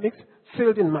academics,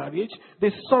 failed in marriage.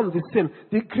 The son, the same.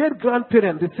 The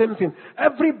great-grandparent, the same thing.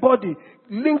 Everybody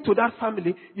linked to that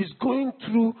family is going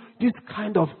through this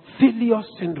kind of failure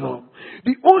syndrome.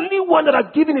 The only one that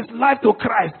has given his life to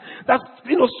Christ, that's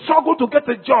struggled to get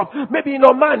a job, maybe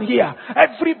man here,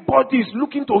 everybody is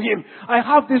looking to him. I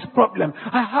have this problem.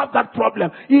 I have that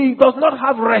problem. He does not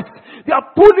have rest. They are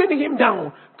pulling him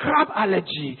down. Crab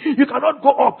allergy. You cannot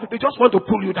go up. They just want to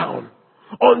pull you down.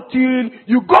 Until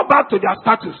you go back to their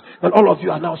status, and all of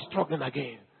you are now struggling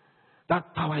again.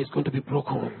 That power is going to be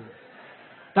broken.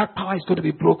 That power is going to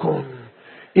be broken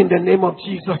in the name of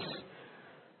Jesus.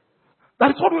 That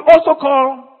is what we also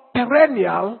call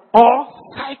perennial or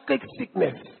cyclic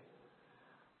sickness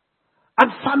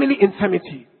and family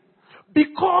infirmity.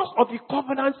 Because of the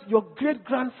covenant your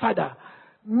great-grandfather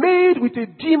made with a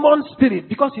demon spirit,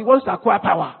 because he wants to acquire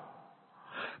power,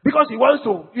 because he wants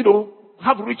to,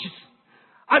 have riches.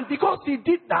 And because he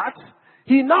did that,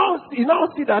 he now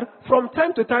see that from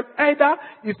time to time, either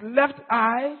his left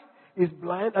eye is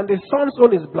blind and the son's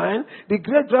own is blind. The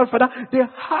great-grandfather, they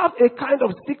have a kind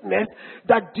of sickness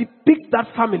that depicts that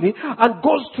family and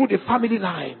goes through the family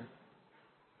line.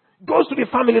 Goes through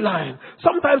the family line.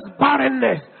 Sometimes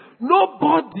barrenness.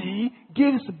 Nobody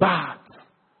gives birth.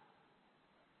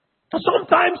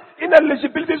 Sometimes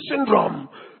ineligibility syndrome.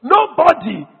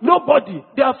 Nobody.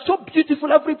 They are so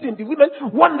beautiful, everything. The women,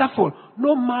 wonderful.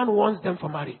 No man wants them for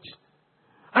marriage.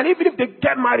 And even if they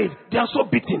get married, they are so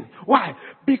beaten. Why?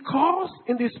 Because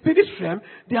in the spirit realm,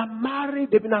 they are married,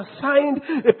 they've been assigned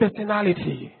a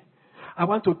personality. I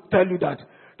want to tell you that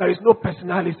there is no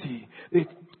personality. The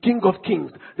King of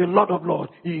Kings, the Lord of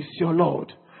Lords, He is your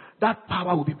Lord. That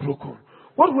power will be broken.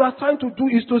 What we are trying to do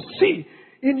is to see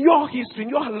in your history, in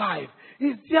your life,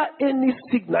 is there any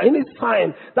signal, any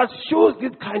sign that shows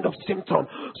this kind of symptom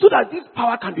so that this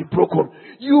power can be broken?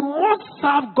 You must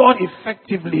serve God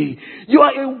effectively. You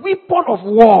are a weapon of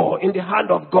war in the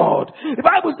hand of God. The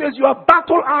Bible says you are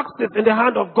battle axes in the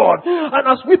hand of God. And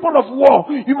as weapon of war,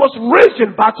 you must rage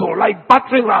in battle like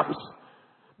battering rams.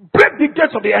 Break the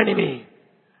gates of the enemy.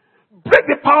 Break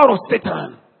the power of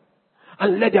Satan.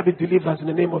 And let there be deliverance in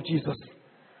the name of Jesus.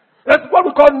 That's what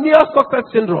we call near success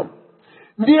syndrome.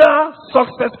 Near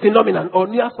success phenomenon or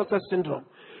near success syndrome.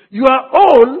 Your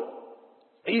own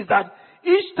is that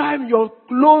each time you're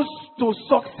close to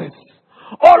success,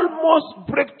 almost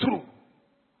breakthrough,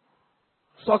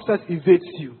 success evades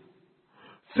you.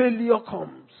 Failure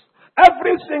comes.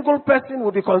 Every single person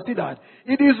will be considered.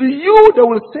 It is you that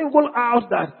will single out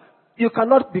that you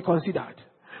cannot be considered.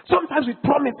 Sometimes with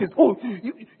promises,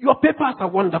 your papers are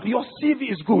wonderful, your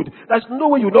CV is good, there's no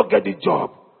way you'll not get the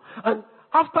job. And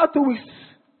after 2 weeks,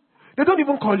 they don't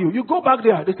even call you. You go back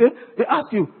there, they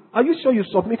ask you, are you sure you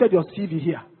submitted your CV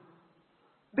here?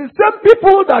 The same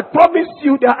people that promised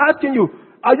you, they are asking you,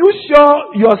 are you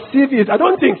sure your CV is, I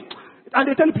don't think. And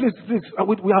they tell you, please,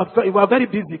 we are very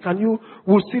busy,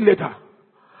 we'll see later.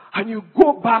 And you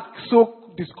go back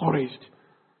so discouraged.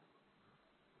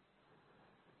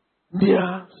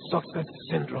 Near success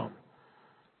syndrome.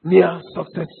 Near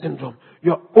success syndrome.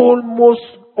 You're almost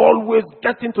always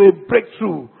getting to a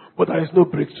breakthrough, but there is no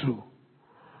breakthrough.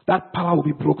 That power will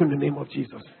be broken in the name of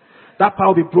Jesus. That power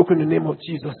will be broken in the name of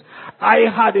Jesus. I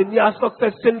had a near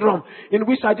success syndrome in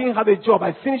which I didn't have a job.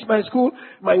 I finished my school.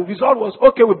 My result was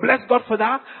okay. We bless God for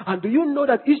that. And do you know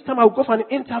that each time I would go for an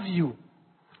interview,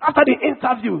 after the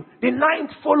interview, the night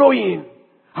following,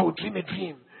 I would dream a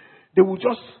dream. They would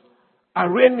just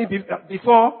arrange me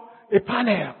before a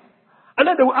panel. And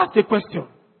then they will ask a question.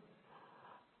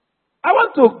 I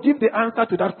want to give the answer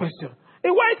to that question. A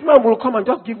white man will come and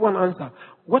just give one answer.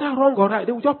 Whether wrong or right,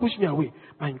 they will just push me away.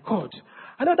 My God.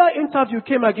 Another interview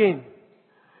came again.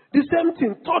 The same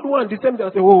thing. Third one, the same thing.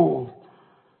 I said, oh,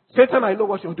 Satan, I know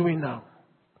what you're doing now.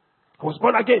 I was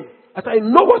born again. I said, I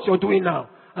know what you're doing now.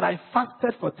 And I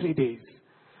fasted for 3 days.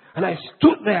 And I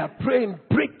stood there praying,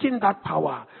 breaking that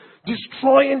power,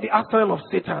 destroying the arsenal of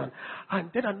Satan. And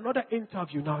then another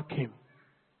interview now came.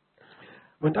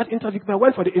 When that interview came, I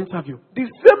went for the interview. The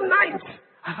same night,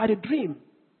 I had a dream.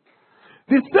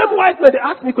 The same white man, they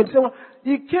asked me,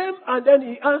 he came and then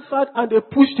he answered and they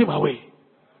pushed him away.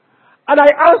 And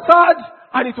I answered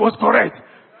and it was correct.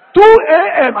 2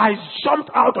 a.m. I jumped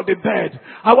out of the bed.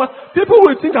 People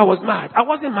will think I was mad. I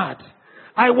wasn't mad.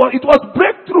 It was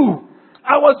breakthrough.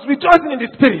 I was rejoicing in the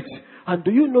spirit. And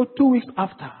do you know, 2 weeks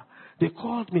after, they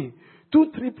called me.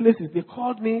 2-3 places, they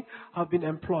called me, I've been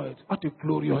employed. What a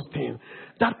glorious thing.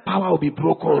 That power will be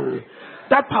broken.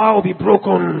 That power will be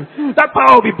broken. That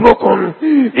power will be broken.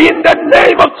 In the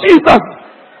name of Jesus.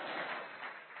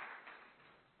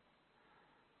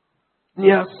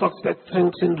 Near success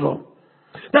syndrome.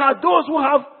 There are those who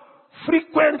have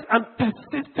frequent and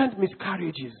persistent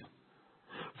miscarriages.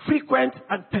 Frequent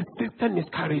and persistent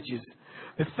miscarriages.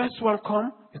 The first one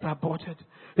comes, is aborted.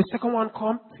 The second one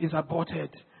comes, is aborted.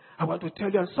 I want to tell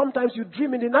you, and sometimes you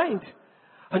dream in the night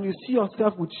and you see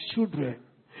yourself with children.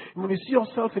 When you see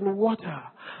yourself in water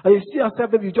and you see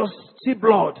yourself, maybe you just see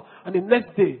blood, and the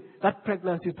next day that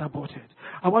pregnancy is aborted.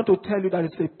 I want to tell you that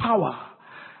it's a power.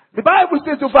 The Bible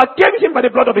says, "You overcame him by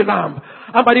the blood of the Lamb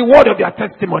and by the word of their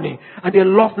testimony, and they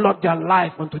loved not their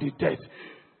life unto the death."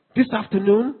 This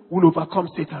afternoon, we'll overcome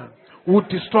Satan. We'll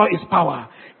destroy his power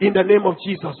in the name of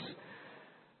Jesus.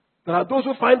 There are those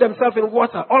who find themselves in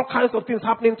water, all kinds of things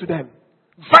happening to them.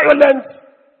 Violent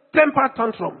temper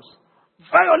tantrums.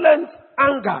 Violent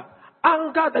anger.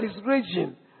 Anger that is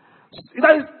raging.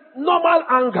 That is normal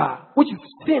anger, which is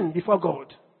sin before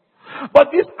God. But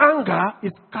this anger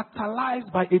is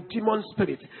catalyzed by a demon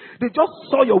spirit. They just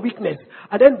saw your weakness,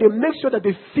 and then they make sure that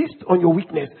they feast on your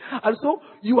weakness. And so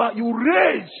you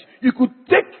rage. You could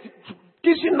take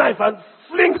kitchen knife and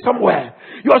fling somewhere.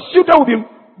 Your children will be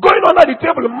going under the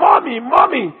table,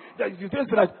 mommy. You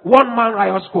just like one man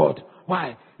riot squad.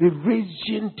 Why? A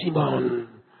raging demon.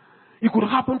 It could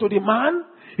happen to the man.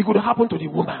 It could happen to the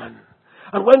woman.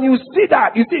 And when you see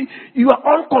that, you see, you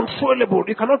are uncontrollable.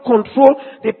 You cannot control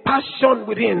the passion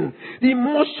within. The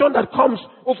emotion that comes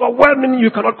overwhelming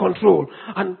you cannot control.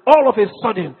 And all of a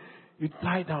sudden, you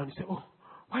lie down. You say, oh,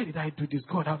 why did I do this?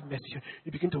 God have mercy.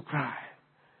 You begin to cry.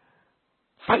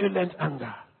 Violent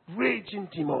anger. Raging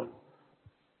demon.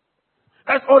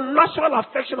 There's unnatural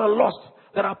affection and lust.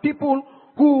 There are people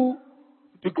who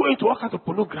they go into all kinds of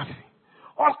pornography.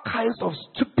 All kinds of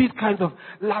stupid kinds of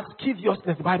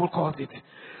lasciviousness, the Bible calls it.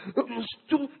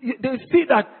 They see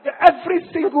that every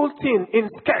single thing in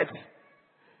skirts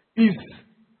is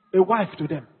a wife to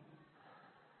them.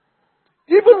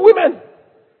 Even women.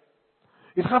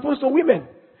 It happens to women.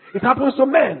 It happens to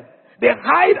men. They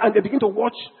hide and they begin to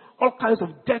watch all kinds of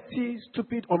dirty,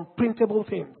 stupid, unprintable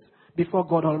things before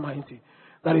God Almighty.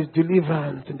 There is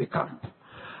deliverance in the camp.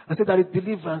 I said there is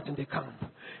deliverance in the camp.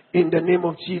 In the name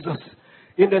of Jesus.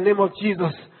 In the name of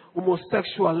Jesus,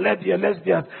 homosexual,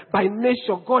 lesbians, by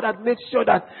nature, God had made sure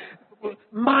that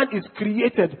man is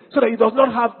created so that he does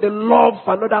not have the love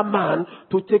for another man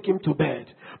to take him to bed.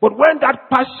 But when that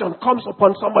passion comes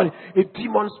upon somebody, a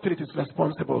demon spirit is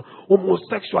responsible.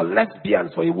 Homosexual,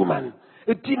 lesbians for a woman.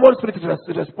 A demon spirit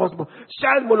is responsible.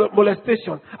 Child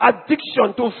molestation,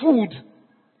 addiction to food,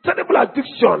 terrible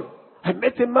addiction. I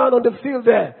met a man on the field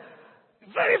there,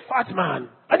 very fat man,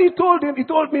 and he told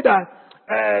me that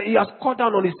he has cut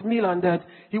down on his meal and that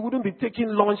he wouldn't be taking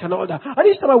lunch and all that. And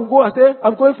each time I would go and say,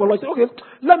 I'm going for lunch. I say, okay,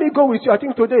 let me go with you, I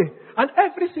think today. And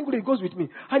every single day he goes with me.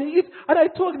 And he eats. And I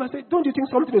told him, I said, don't you think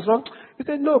something is wrong? He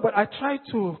said, no, but I try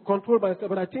to control myself.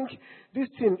 But I think this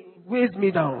thing weighs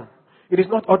me down. It is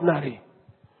not ordinary.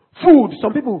 Food,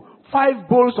 some people, 5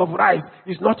 bowls of rice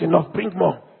is not enough. Bring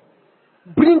more.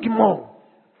 Bring more.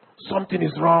 Something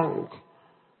is wrong.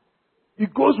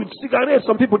 It goes with cigarettes.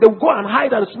 Some people, they will go and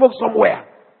hide and smoke somewhere.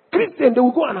 Christians, they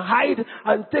will go and hide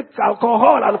and take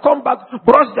alcohol and come back,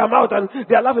 brush their mouth, and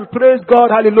they are laughing, praise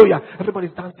God, hallelujah.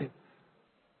 Everybody's dancing.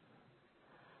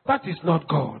 That is not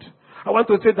God. I want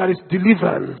to say there is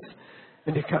deliverance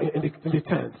in the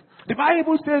tent. The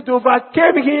Bible says they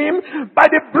overcame him by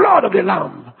the blood of the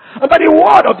Lamb and by the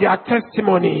word of their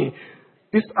testimony.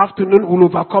 This afternoon we'll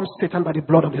overcome Satan by the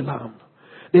blood of the Lamb.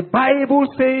 The Bible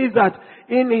says that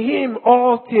in him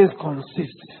all things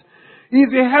consist. He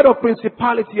is the head of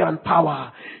principality and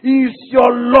power. He is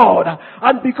your Lord.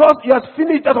 And because he has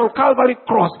finished that on Calvary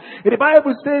cross, the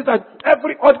Bible says that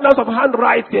every ordinance of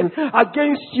handwriting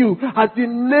against you has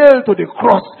been nailed to the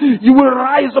cross. You will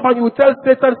rise up and you will tell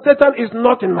Satan, Satan is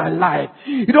not in my life.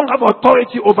 You don't have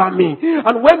authority over me.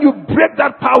 And when you break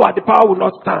that power, the power will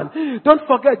not stand. Don't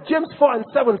forget, James 4 and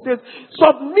 7 says,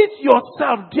 submit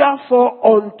yourself therefore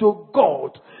unto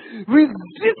God.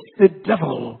 Resist the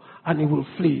devil and he will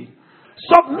flee.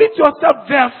 Submit yourself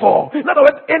therefore. In other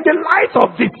words, in the light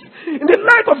of this, in the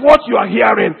light of what you are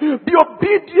hearing, be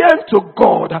obedient to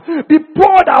God. Be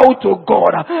poured out to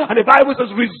God. And the Bible says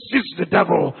resist the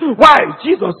devil. Why?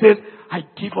 Jesus says, I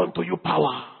give unto you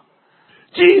power.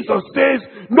 Jesus says,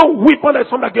 no weapon that is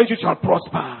formed against you shall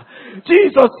prosper.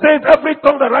 Jesus says, every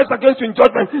tongue that rises against you in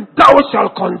judgment, thou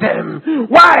shalt condemn.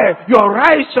 Why? Your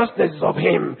righteousness is of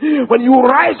him. When you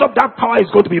rise up, that power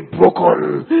is going to be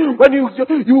broken. When you're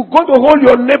going to hold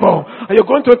your neighbor, and you're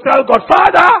going to tell God,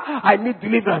 Father, I need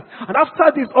deliverance. And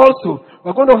after this also,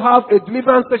 we're going to have a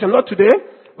deliverance session, not today.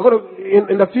 We're going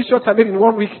to, in the future time, maybe in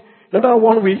 1 week, another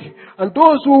 1 week. And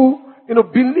those who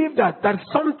believe that there's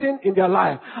something in their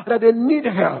life, that they need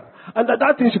help, and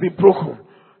that thing should be broken,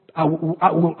 I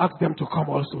will ask them to come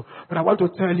also. But I want to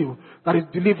tell you that is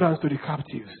deliverance to the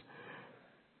captives.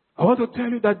 I want to tell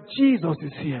you that Jesus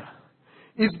is here.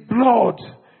 His blood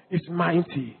is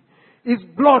mighty. His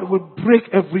blood will break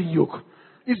every yoke.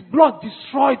 His blood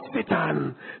destroyed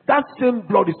Satan. That same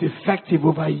blood is effective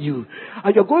over you.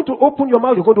 And you're going to open your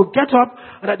mouth, you're going to get up,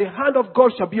 and that the hand of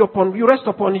God shall be upon you, rest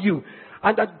upon you.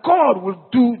 And that God will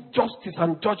do justice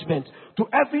and judgment to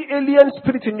every alien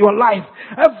spirit in your life.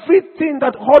 Everything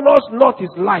that honors not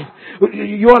his life,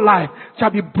 your life,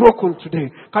 shall be broken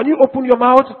today. Can you open your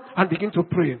mouth and begin to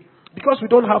pray? Because we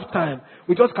don't have time.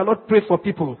 We just cannot pray for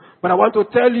people. But I want to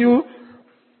tell you,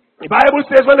 the Bible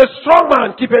says, when a strong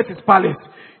man keepeth his palace,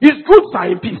 his goods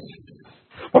are in peace.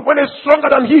 But when a stronger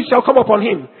than he shall come upon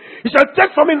him, he shall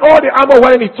take from him all the armor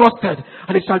wherein he trusted,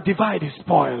 and he shall divide his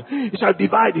spoil. He shall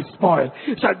divide his spoil.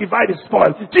 He shall divide his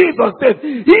spoil. Jesus said,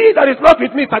 he that is not with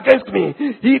me is against me.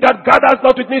 He that gathers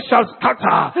not with me shall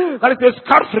scatter. That is a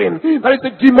scattering. That is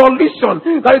a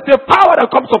demolition. That is a power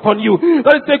that comes upon you.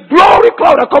 That is a glory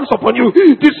cloud that comes upon you,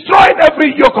 destroying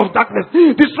every yoke of darkness,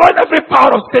 destroying every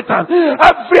power of Satan,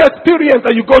 every experience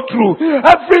that you go through,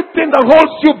 everything that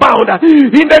holds you bound.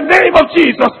 In the name of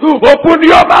Jesus, open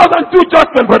your mouth and do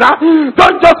judgment, brother.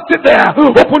 Don't just sit there.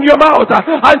 Open your mouth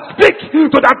and speak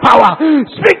to that power.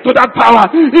 Speak to that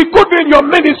power. It could be in your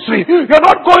ministry. You're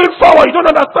not going forward. You don't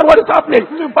understand what is happening.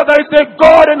 But there is a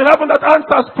God in heaven that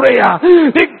answers prayer.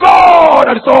 The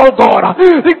God that is all God.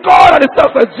 The God that is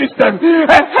self-existent. The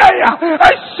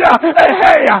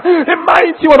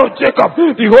mighty one of Jacob.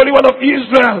 The Holy One of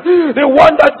Israel. The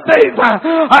one that says,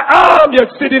 I am your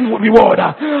exceeding reward.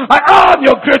 I am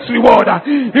your great reward.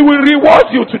 He will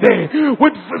reward you today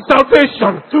with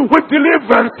salvation, with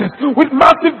deliverances, with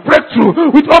massive breakthrough,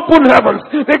 with open heavens.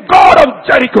 The God of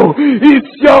Jericho is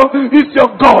your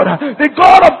God. The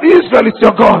God of Israel is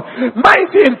your God.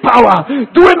 Mighty in power,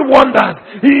 doing wonders.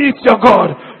 He is your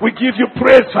God. We give you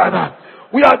praise, Father.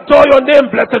 We adore your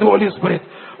name, blessed Holy Spirit.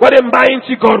 What a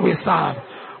mighty God we serve.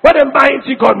 What a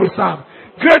mighty God we serve.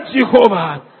 Great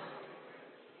Jehovah.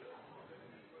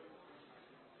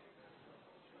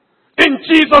 In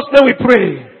Jesus' name we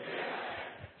pray.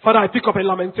 Father, I pick up a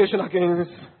lamentation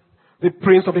against the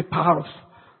prince of the power of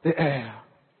the air.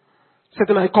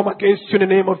 Satan, I come against you in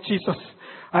the name of Jesus.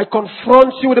 I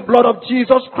confront you with the blood of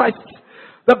Jesus Christ.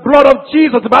 The blood of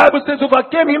Jesus, the Bible says,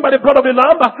 overcame him by the blood of the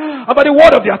Lamb and by the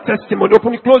word of their testimony.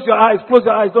 Close your eyes,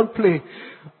 don't play.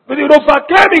 But you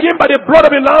overcame him by the blood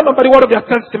of the Lamb and by the word of their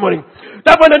testimony.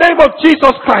 Therefore, in the name of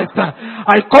Jesus Christ,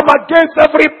 I come against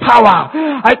every power.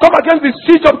 I come against the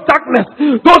siege of darkness,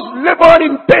 those laboring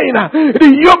in pain, the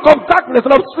yoke of darkness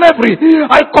and of slavery.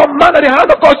 I command that the hand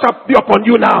of God shall be upon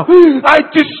you now. I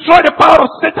destroy the power of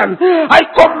Satan. I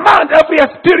command every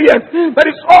experience that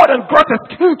is odd and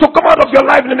grotesque to come out of your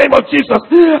life in the name of Jesus.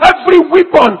 Every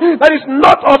weapon that is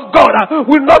not of God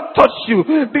will not touch you.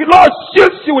 The Lord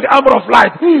shields you with the armor of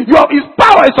light. His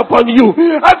power is upon you.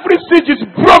 Every siege is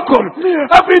broken.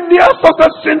 Every near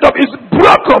success syndrome is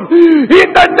broken. In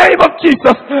the name of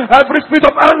Jesus. Every spirit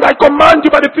of anger, I command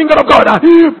you by the finger of God.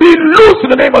 Be loose in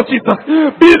the name of Jesus.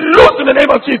 Be loose in the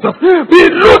name of Jesus. Be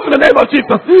loose in the name of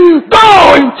Jesus. Go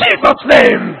in Jesus'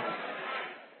 name.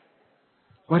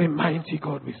 What a mighty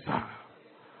God we serve.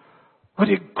 What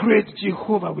a great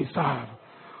Jehovah we serve.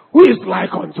 Who is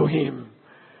like unto him?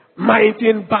 Mighty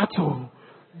in battle,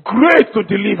 great to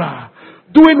deliver,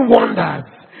 doing wonders.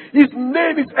 His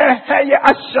name is Eheya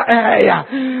Asha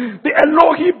Eheya, the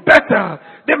Elohi better,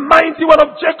 the mighty one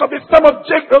of Jacob, the son of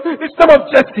Jacob, the son of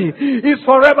Jesse, is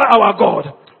forever our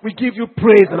God. We give you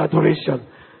praise and adoration.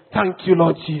 Thank you,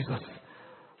 Lord Jesus.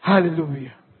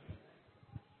 Hallelujah.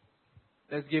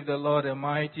 Let's give the Lord a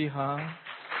mighty hand.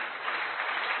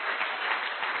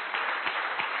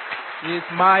 He is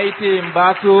mighty in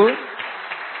battle.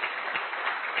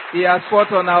 He has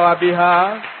fought on our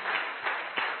behalf.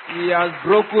 He has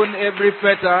broken every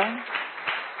fetter.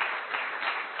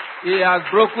 He has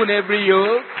broken every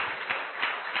yoke.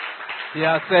 He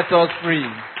has set us free.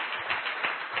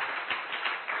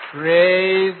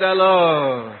 Praise the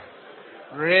Lord.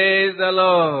 Praise the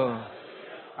Lord.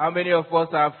 How many of us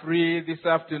are free this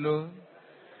afternoon?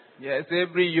 Yes,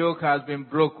 every yoke has been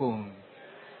broken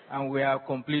and we are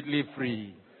completely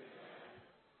free.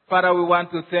 Father, we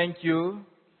want to thank you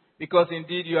because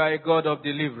indeed you are a God of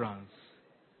deliverance.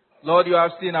 Lord, you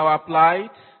have seen our plight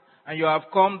and you have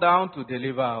come down to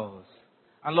deliver us.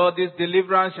 And Lord, this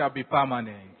deliverance shall be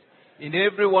permanent. In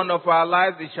every one of our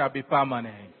lives it shall be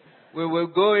permanent. We will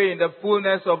go in the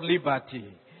fullness of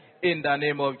liberty in the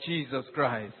name of Jesus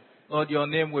Christ. Lord, your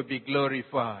name will be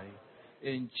glorified.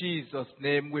 In Jesus'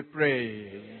 name we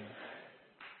pray.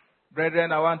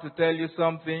 Brethren, I want to tell you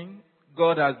something.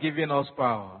 God has given us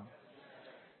power.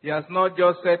 He has not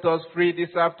just set us free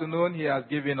this afternoon, He has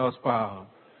given us power.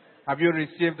 Have you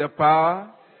received the power?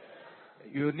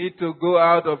 You need to go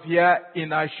out of here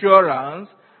in assurance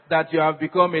that you have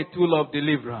become a tool of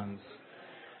deliverance.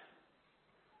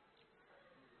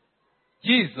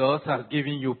 Jesus has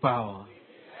given you power.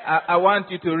 I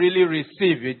want you to really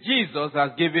receive it. Jesus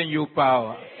has given you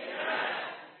power.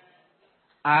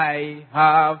 I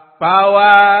have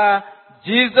power.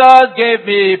 Jesus gave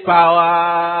me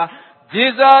power.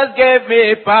 Jesus gave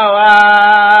me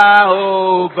power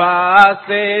over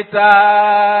Satan.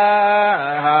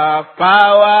 I have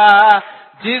power.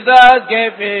 Jesus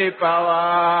gave me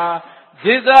power.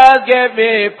 Jesus gave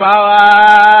me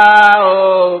power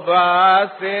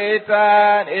over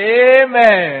Satan.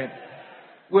 Amen.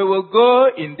 We will go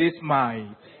in this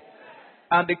might,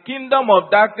 and the kingdom of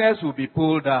darkness will be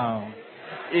pulled down.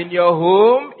 In your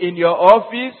home, in your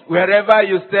office, wherever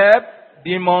you step,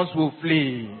 demons will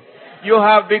flee. You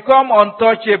have become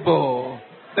untouchable.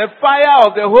 The fire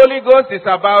of the Holy Ghost is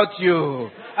about you,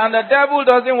 and the devil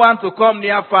doesn't want to come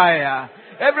near fire.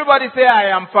 Everybody say, I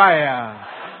am fire.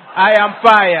 I am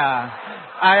fire.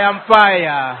 I am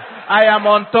fire. I am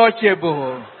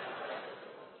untouchable.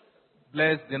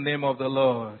 Bless the name of the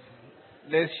Lord.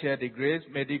 Let's share the grace.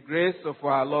 May the grace of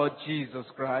our Lord Jesus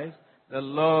Christ, the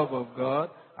love of God,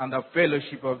 and the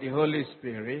fellowship of the Holy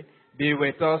Spirit be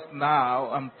with us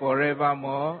now and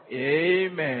forevermore.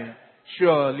 Amen.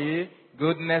 Surely,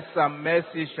 goodness and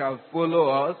mercy shall follow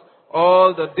us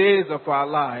all the days of our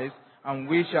lives, and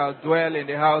we shall dwell in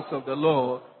the house of the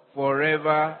Lord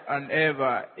forever and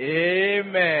ever.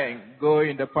 Amen. Go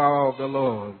in the power of the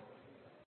Lord.